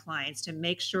with my clients to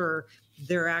make sure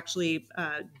they're actually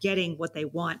getting what they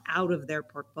want out of their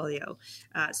portfolio.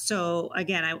 So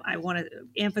again, I want to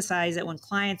emphasize that when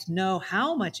clients know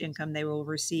how much income they will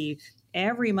receive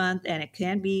every month, and it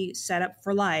can be set up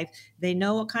for life, they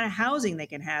know what kind of housing they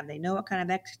can have. They know what kind of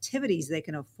activities they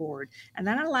can afford. And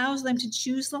that allows them to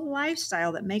choose the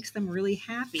lifestyle that makes them really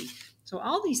happy. So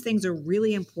all these things are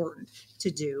really important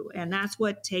to do. And that's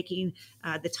what taking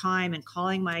the time and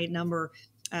calling my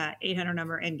 800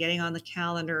 number and getting on the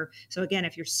calendar. So again,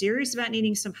 if you're serious about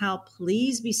needing some help,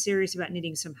 please be serious about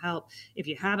needing some help. If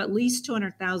you have at least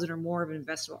 200,000 or more of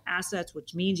investable assets,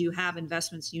 which means you have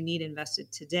investments you need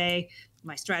invested today,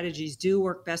 my strategies do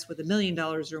work best with $1 million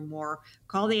or more.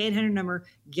 Call the 800 number,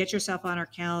 get yourself on our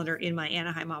calendar in my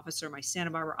Anaheim office or my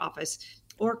Santa Barbara office,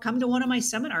 or come to one of my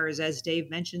seminars, as Dave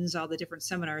mentions, all the different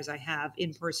seminars I have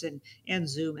in person and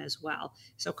Zoom as well.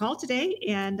 So call today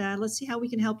and let's see how we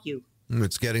can help you.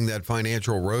 It's getting that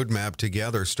financial roadmap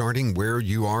together, starting where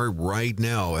you are right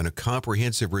now, and a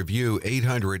comprehensive review.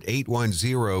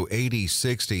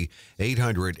 800-810-8060,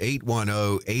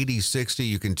 800-810-8060.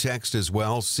 You can text as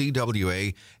well,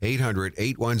 CWA,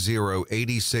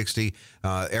 800-810-8060.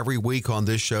 Every week on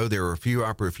this show, there are a few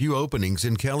openings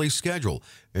in Kelly's schedule.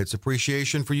 It's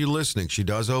appreciation for you listening. She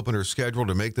does open her schedule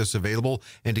to make this available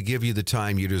and to give you the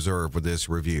time you deserve with this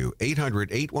review.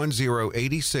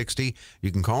 800-810-8060.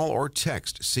 You can call or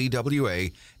text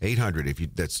CWA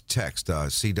 800. That's text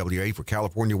CWA for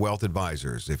California Wealth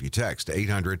Advisors. If you text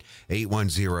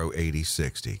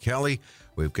 800-810-8060. Kelly,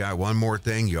 we've got one more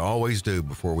thing you always do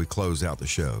before we close out the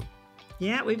show.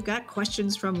 Yeah, we've got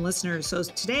questions from listeners. So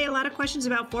today, a lot of questions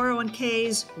about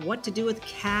 401ks, what to do with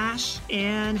cash,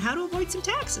 and how to avoid some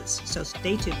taxes. So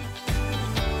stay tuned.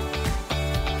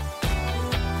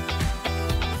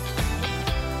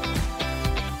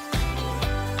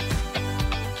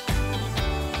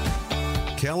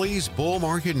 Kelly's Bull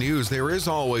Market News. There is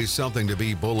always something to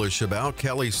be bullish about.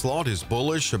 Kelly Slaught is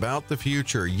bullish about the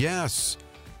future. Yes,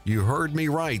 you heard me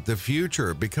right, the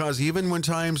future, because even when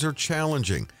times are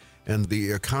challenging and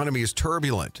the economy is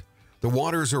turbulent, the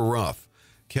waters are rough,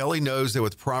 Kelly knows that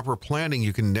with proper planning,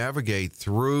 you can navigate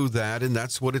through that, and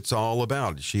that's what it's all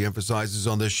about. She emphasizes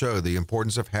on this show the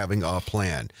importance of having a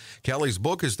plan. Kelly's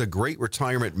book is The Great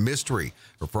Retirement Mystery.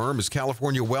 Her firm is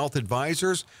California Wealth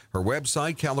Advisors. Her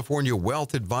website,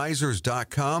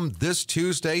 CaliforniaWealthAdvisors.com. This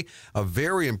Tuesday, a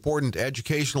very important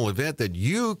educational event that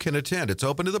you can attend. It's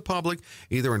open to the public,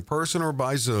 either in person or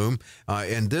by Zoom,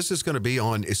 and this is going to be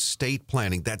on estate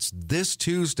planning. That's this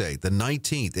Tuesday, the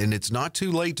 19th, and it's not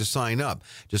too late to sign up.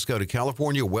 Just go to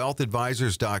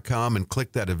CaliforniaWealthAdvisors.com and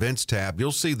click that events tab.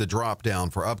 You'll see the drop down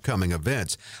for upcoming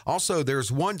events. Also,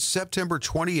 there's one September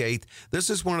 28th. This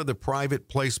is one of the private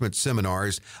placement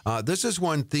seminars. This is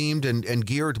one themed and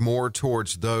geared more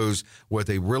towards those with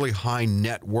a really high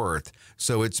net worth.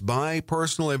 So it's by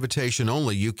personal invitation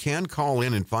only. You can call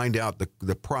in and find out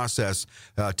the process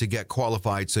to get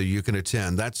qualified so you can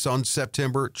attend. That's on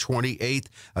September 28th.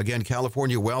 Again,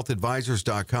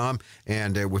 CaliforniaWealthAdvisors.com.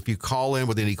 And if you call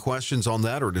in with any questions on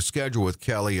that or to schedule with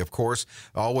Kelly, of course,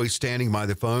 always standing by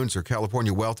the phones are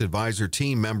California Wealth Advisor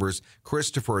team members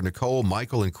Christopher, Nicole,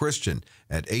 Michael, and Christian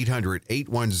at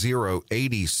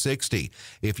 800-810-8060.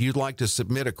 If you'd like to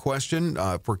submit a question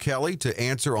for Kelly to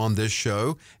answer on this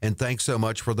show, and thanks so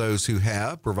much for those who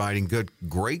have, providing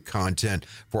great content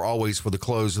for the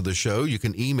close of the show, you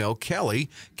can email Kelly,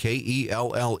 Kelley,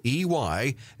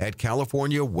 at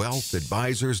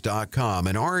CaliforniaWealthAdvisors.com.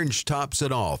 And Orange tops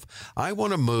it off. I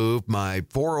want to move my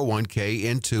 401k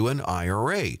into an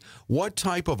IRA. What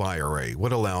type of IRA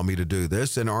would allow me to do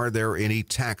this, and are there any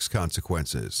tax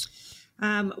consequences?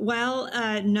 No,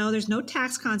 there's no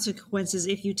tax consequences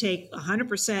if you take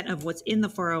 100% of what's in the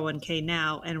 401k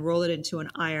now and roll it into an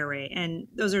IRA. And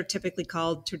those are typically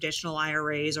called traditional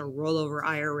IRAs or rollover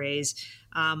IRAs.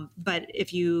 But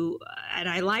and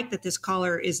I like that this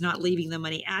caller is not leaving the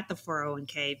money at the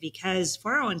 401k, because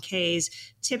 401ks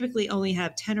typically only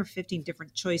have 10 or 15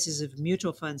 different choices of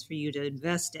mutual funds for you to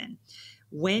invest in.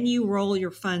 When you roll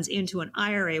your funds into an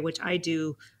IRA, which I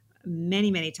do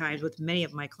many, many times with many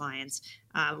of my clients.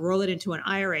 Roll it into an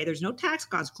IRA. There's no tax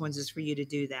consequences for you to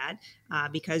do that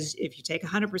because if you take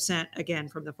 100% again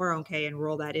from the 401k and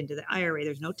roll that into the IRA,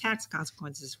 there's no tax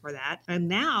consequences for that. And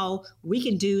now we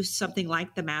can do something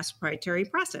like the mass proprietary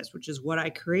process, which is what I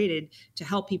created to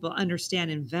help people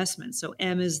understand investments. So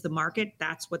M is the market.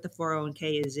 That's what the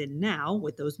 401k is in now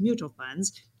with those mutual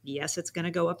funds. Yes, it's going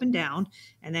to go up and down.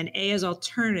 And then A is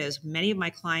alternatives. Many of my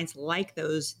clients like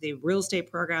those, the real estate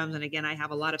programs. And again, I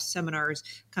have a lot of seminars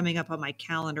coming up on my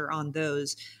calendar on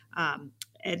those.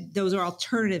 And those are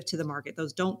alternative to the market.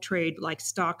 Those don't trade like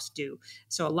stocks do.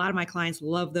 So a lot of my clients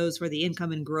love those for the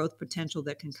income and growth potential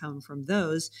that can come from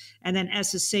those. And then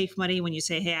S is safe money. When you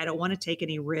say, hey, I don't want to take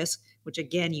any risk, which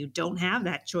again, you don't have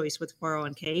that choice with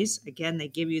 401ks. Again, they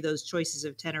give you those choices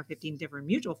of 10 or 15 different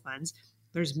mutual funds.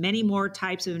 There's many more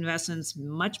types of investments,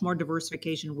 much more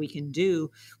diversification we can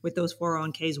do with those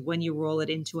 401ks when you roll it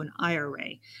into an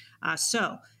IRA.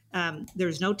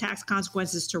 There's no tax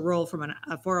consequences to roll from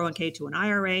a 401k to an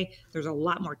IRA. There's a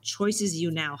lot more choices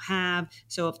you now have.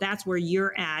 So if that's where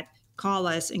you're at, call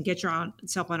us and get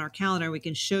yourself on our calendar. We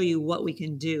can show you what we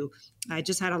can do. I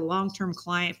just had a long-term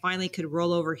client finally could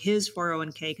roll over his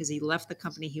 401k because he left the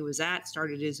company he was at,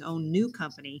 started his own new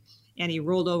company, and he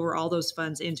rolled over all those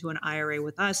funds into an IRA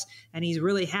with us. And he's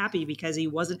really happy because he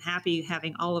wasn't happy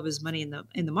having all of his money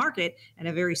in the market and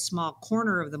a very small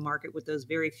corner of the market with those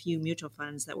very few mutual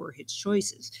funds that were his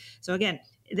choices. So again,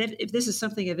 if this is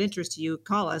something of interest to you,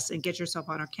 call us and get yourself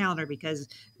on our calendar because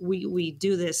we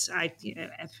do this.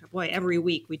 Every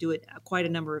week we do it quite a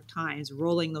number of times,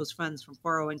 rolling those funds from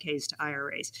 401ks to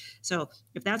IRAs. So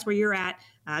if that's where you're at,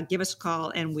 give us a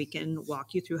call and we can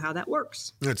walk you through how that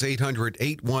works. That's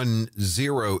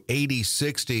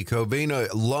 800-810-8060. Covina,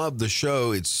 love the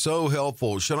show. It's so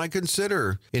helpful. Should I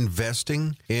consider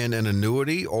investing in an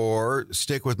annuity or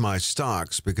stick with my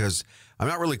stocks? Because I'm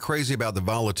not really crazy about the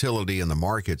volatility in the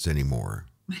markets anymore.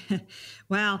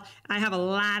 Well, I have a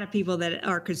lot of people that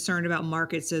are concerned about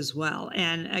markets as well.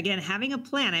 And again, having a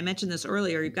plan, I mentioned this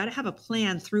earlier, you've got to have a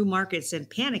plan through markets, and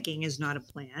panicking is not a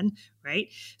plan, right?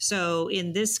 So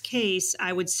in this case,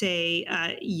 I would say,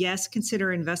 yes,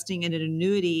 consider investing in an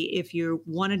annuity if you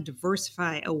want to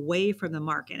diversify away from the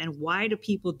market. And why do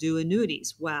people do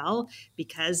annuities? Well,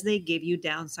 because they give you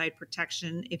downside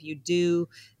protection if you do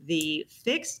the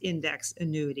fixed index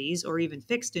annuities or even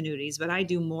fixed annuities, but I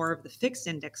do more of the fixed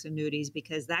index annuities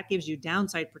because that gives you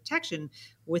downside protection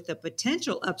with the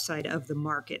potential upside of the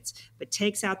markets, but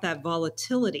takes out that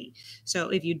volatility. So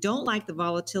if you don't like the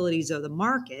volatilities of the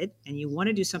market and you want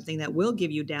to do something that will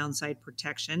give you downside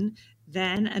protection,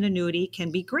 then an annuity can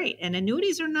be great. And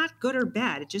annuities are not good or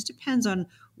bad. It just depends on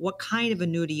what kind of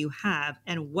annuity you have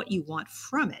and what you want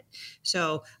from it.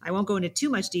 So I won't go into too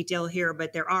much detail here,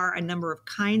 but there are a number of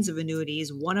kinds of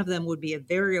annuities. One of them would be a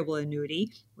variable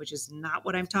annuity, which is not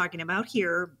what I'm talking about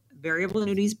here. Variable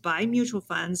annuities by mutual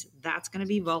funds, that's going to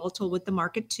be volatile with the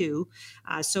market too.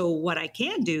 So what I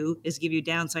can do is give you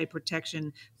downside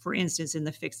protection, for instance, in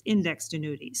the fixed indexed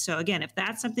annuities. So again, if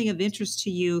that's something of interest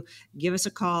to you, give us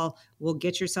a call. We'll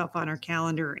get yourself on our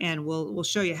calendar and we'll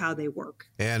show you how they work.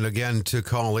 And again, to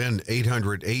call in,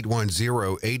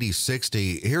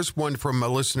 800-810-8060. Here's one from a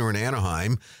listener in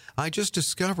Anaheim. I just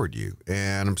discovered you,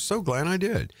 and I'm so glad I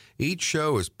did. Each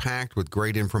show is packed with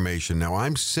great information. Now,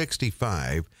 I'm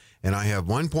 65, and I have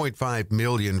 $1.5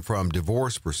 million from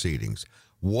divorce proceedings.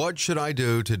 What should I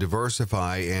do to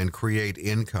diversify and create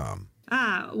income?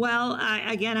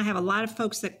 Again, I have a lot of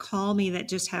folks that call me that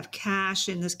just have cash,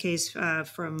 in this case,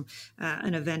 from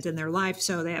an event in their life.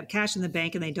 So they have cash in the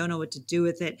bank and they don't know what to do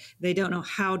with it. They don't know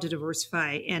how to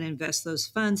diversify and invest those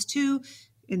funds to,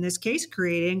 in this case,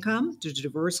 create income, to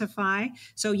diversify.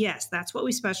 So yes, that's what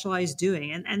we specialize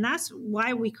doing. And that's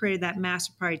why we created that mass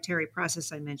proprietary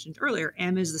process I mentioned earlier.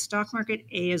 M is the stock market,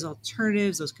 A is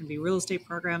alternatives. Those can be real estate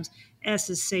programs.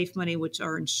 S is safe money, which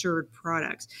are insured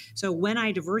products. So when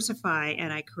I diversify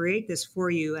and I create this for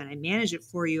you and I manage it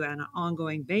for you on an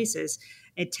ongoing basis,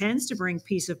 it tends to bring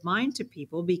peace of mind to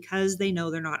people because they know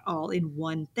they're not all in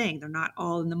one thing. They're not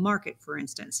all in the market, for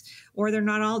instance, or they're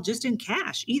not all just in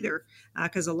cash either.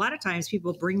 Because a lot of times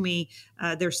people bring me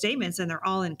their statements and they're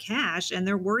all in cash and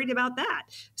they're worried about that.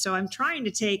 So I'm trying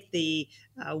to take the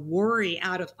worry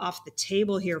off the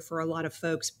table here for a lot of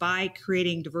folks by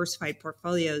creating diversified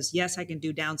portfolios. Yes, I can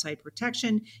do downside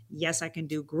protection. Yes, I can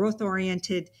do growth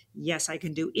oriented. Yes, I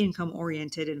can do income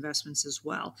oriented investments as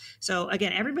well. So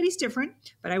again, everybody's different,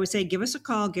 but I would say give us a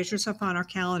call, get yourself on our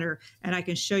calendar, and I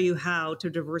can show you how to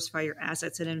diversify your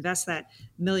assets and invest that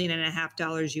 $1.5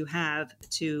 million you have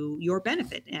to your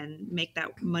benefit and make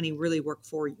that money really work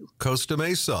for you. Costa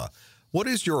Mesa. What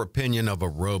is your opinion of a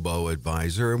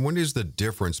robo-advisor, and what is the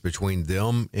difference between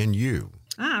them and you?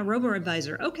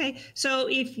 Robo-advisor. Okay. So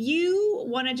if you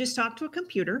want to just talk to a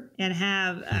computer and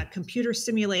have computer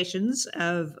simulations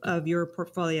of your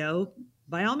portfolio,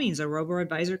 by all means, a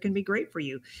robo-advisor can be great for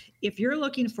you. If you're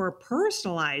looking for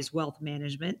personalized wealth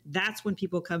management, that's when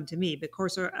people come to me. But of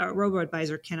course, a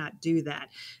robo-advisor cannot do that.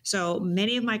 So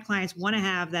many of my clients want to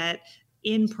have that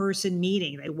in-person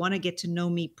meeting. They want to get to know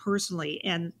me personally.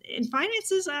 And in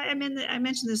finances, I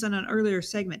mentioned this on an earlier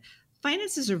segment.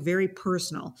 Finances are very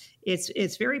personal.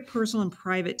 It's very personal and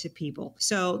private to people.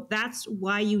 So that's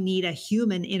why you need a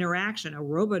human interaction. A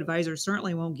robo-advisor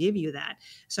certainly won't give you that.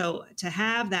 So to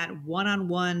have that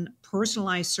one-on-one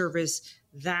personalized service,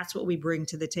 that's what we bring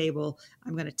to the table.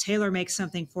 I'm going to tailor make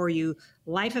something for you.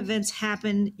 Life events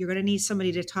happen. You're going to need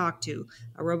somebody to talk to.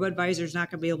 A robo-advisor is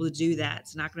not going to be able to do that.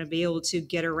 It's not going to be able to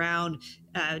get around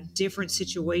different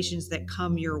situations that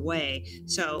come your way.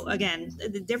 So again,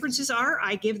 the differences are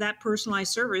I give that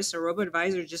personalized service. A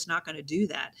robo-advisor is just not going to do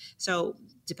that. So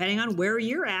depending on where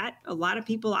you're at, a lot of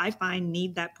people I find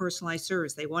need that personalized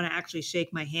service. They want to actually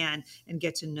shake my hand and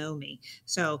get to know me.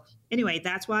 So anyway,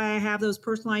 that's why I have those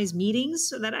personalized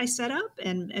meetings that I set up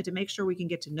and to make sure we can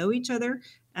get to know each other.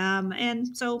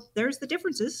 And so there's the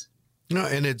differences. No,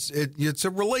 and it's a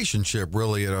relationship,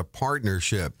 really, a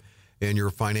partnership in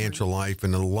your financial life,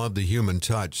 and I love the human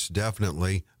touch,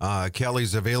 definitely.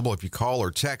 Kelly's available if you call or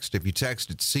text. If you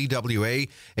text, it's CWA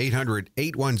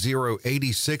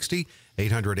 800-810-8060.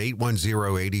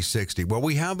 800-810-8060. Well,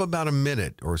 we have about a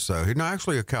minute or so. No,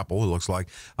 actually a couple, it looks like.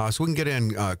 So we can get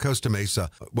in Costa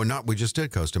Mesa. Well, we just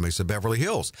did Costa Mesa, Beverly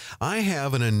Hills. I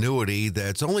have an annuity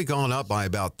that's only gone up by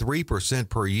about 3%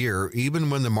 per year, even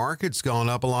when the market's gone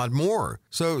up a lot more.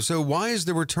 So why is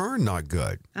the return not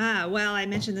good? Well, I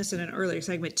mentioned this in an earlier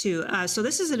segment too. So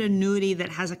this is an annuity that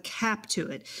has a cap to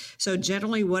it. So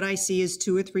generally what I see is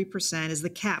 2 or 3% is the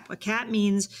cap. A cap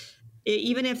means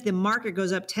even if the market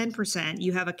goes up 10%,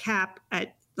 you have a cap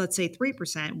at, let's say,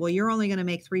 3%. Well, you're only going to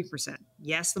make 3%.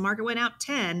 Yes, the market went out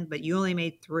 10, but you only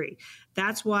made 3.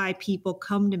 That's why people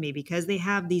come to me, because they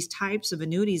have these types of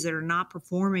annuities that are not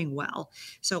performing well.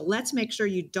 So let's make sure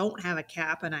you don't have a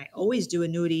cap. And I always do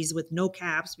annuities with no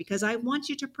caps because I want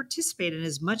you to participate in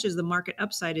as much as the market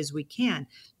upside as we can.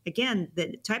 Again,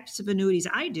 the types of annuities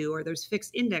I do are those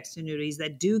fixed index annuities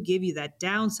that do give you that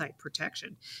downside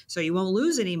protection. So you won't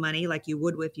lose any money like you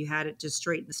would if you had it just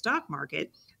straight in the stock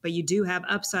market, but you do have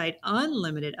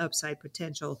unlimited upside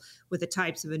potential with the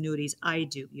types of annuities I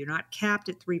do. You're not capped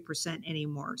at 3%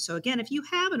 anymore. So again, if you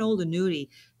have an old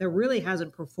annuity that really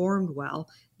hasn't performed well,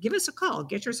 give us a call.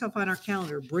 Get yourself on our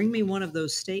calendar. Bring me one of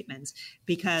those statements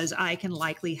because I can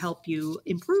likely help you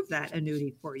improve that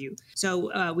annuity for you.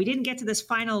 So we didn't get to this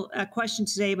final question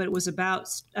today, but it was about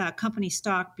company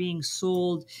stock being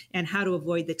sold and how to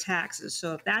avoid the taxes.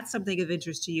 So if that's something of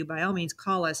interest to you, by all means,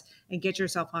 call us and get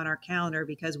yourself on our calendar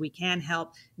because we can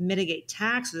help mitigate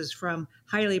taxes from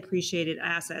highly appreciated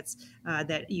assets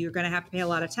that you're going to have to pay a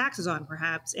lot of taxes on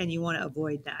perhaps, and you want to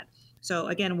avoid that. So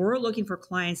again, we're looking for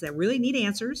clients that really need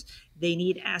answers. They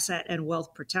need asset and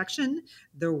wealth protection.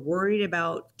 They're worried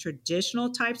about traditional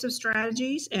types of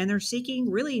strategies, and they're seeking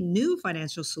really new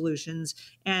financial solutions,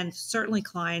 and certainly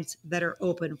clients that are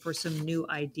open for some new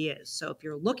ideas. So if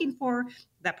you're looking for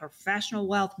that professional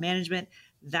wealth management,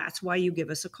 that's why you give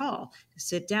us a call.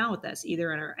 Sit down with us,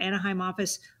 either in our Anaheim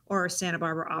office or our Santa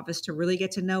Barbara office, to really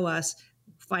get to know us,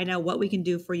 find out what we can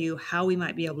do for you, how we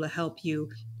might be able to help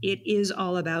you. It is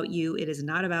all about you. It is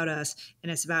not about us,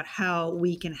 and it's about how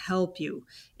we can help you.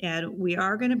 And we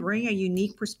are going to bring a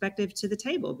unique perspective to the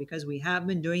table because we have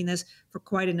been doing this for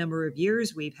quite a number of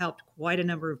years. We've helped quite a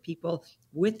number of people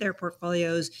with their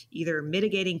portfolios, either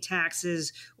mitigating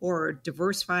taxes or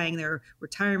diversifying their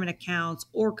retirement accounts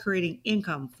or creating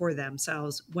income for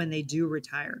themselves when they do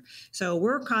retire. So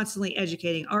we're constantly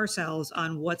educating ourselves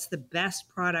on what's the best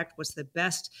product, what's the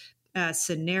best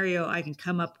scenario I can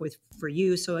come up with for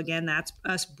you. So again, that's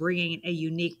us bringing a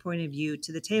unique point of view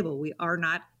to the table. We are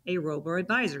not a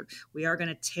robo-advisor. We are going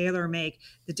to tailor make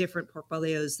the different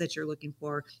portfolios that you're looking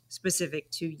for specific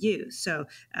to you. So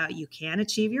you can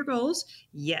achieve your goals.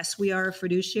 Yes, we are a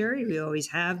fiduciary. We always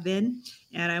have been.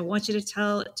 And I want you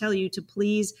to tell you to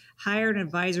please hire an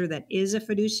advisor that is a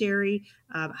fiduciary,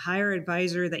 hire an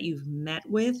advisor that you've met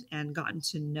with and gotten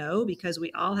to know, because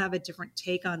we all have a different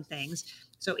take on things.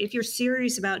 So if you're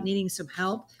serious about needing some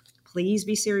help, please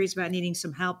be serious about needing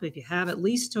some help. If you have at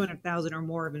least $200,000 or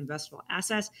more of investable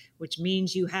assets, which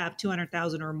means you have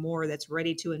 $200,000 or more that's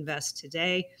ready to invest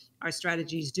today. Our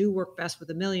strategies do work best with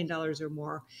 $1 million or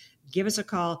more. Give us a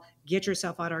call. Get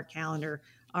yourself on our calendar.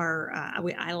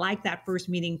 I like that first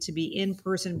meeting to be in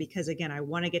person because, again, I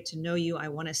want to get to know you. I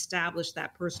want to establish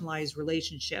that personalized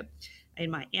relationship in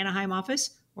my Anaheim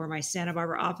office or my Santa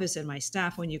Barbara office, and my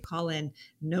staff, when you call in,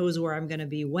 knows where I'm going to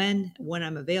be when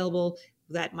I'm available.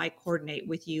 That might coordinate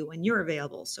with you when you're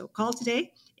available. So call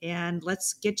today and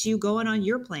let's get you going on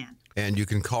your plan. And you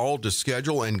can call to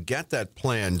schedule and get that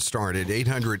plan started.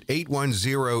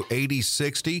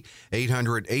 800-810-8060,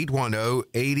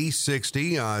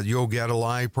 800-810-8060. You'll get a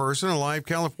live person, a live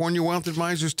California Wealth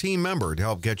Advisors team member to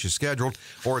help get you scheduled,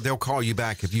 or they'll call you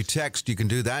back. If you text, you can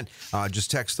do that.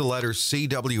 Just text the letter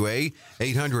CWA,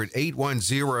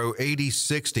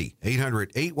 800-810-8060,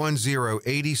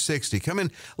 800-810-8060. Come in,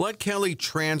 let Kelly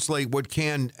translate what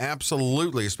can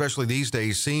absolutely, especially these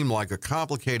days, seem like a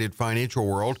complicated financial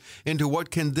world into what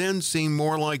can then seem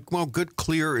more like, well, good,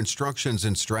 clear instructions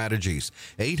and strategies.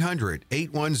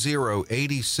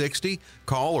 800-810-8060.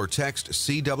 Call or text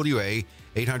CWA,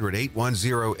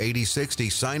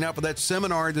 800-810-8060. Sign up for that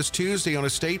seminar this Tuesday on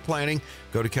estate planning.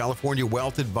 Go to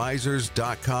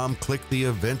CaliforniaWealthAdvisors.com, click the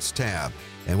events tab.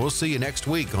 And we'll see you next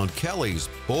week on Kelly's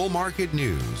Bull Market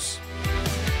News.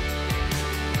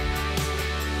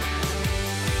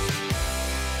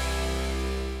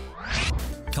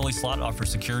 Kelly Slott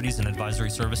offers securities and advisory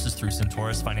services through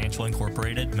Centaurus Financial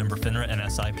Incorporated, member FINRA and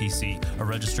SIPC, a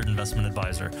registered investment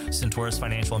advisor. Centaurus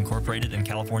Financial Incorporated and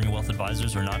California Wealth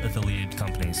Advisors are not affiliated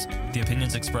companies. The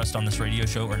opinions expressed on this radio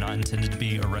show are not intended to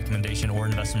be a recommendation or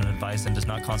investment advice and does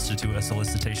not constitute a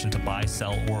solicitation to buy,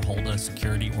 sell, or hold a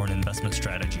security or an investment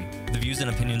strategy. The views and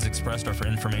opinions expressed are for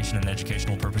information and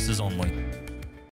educational purposes only.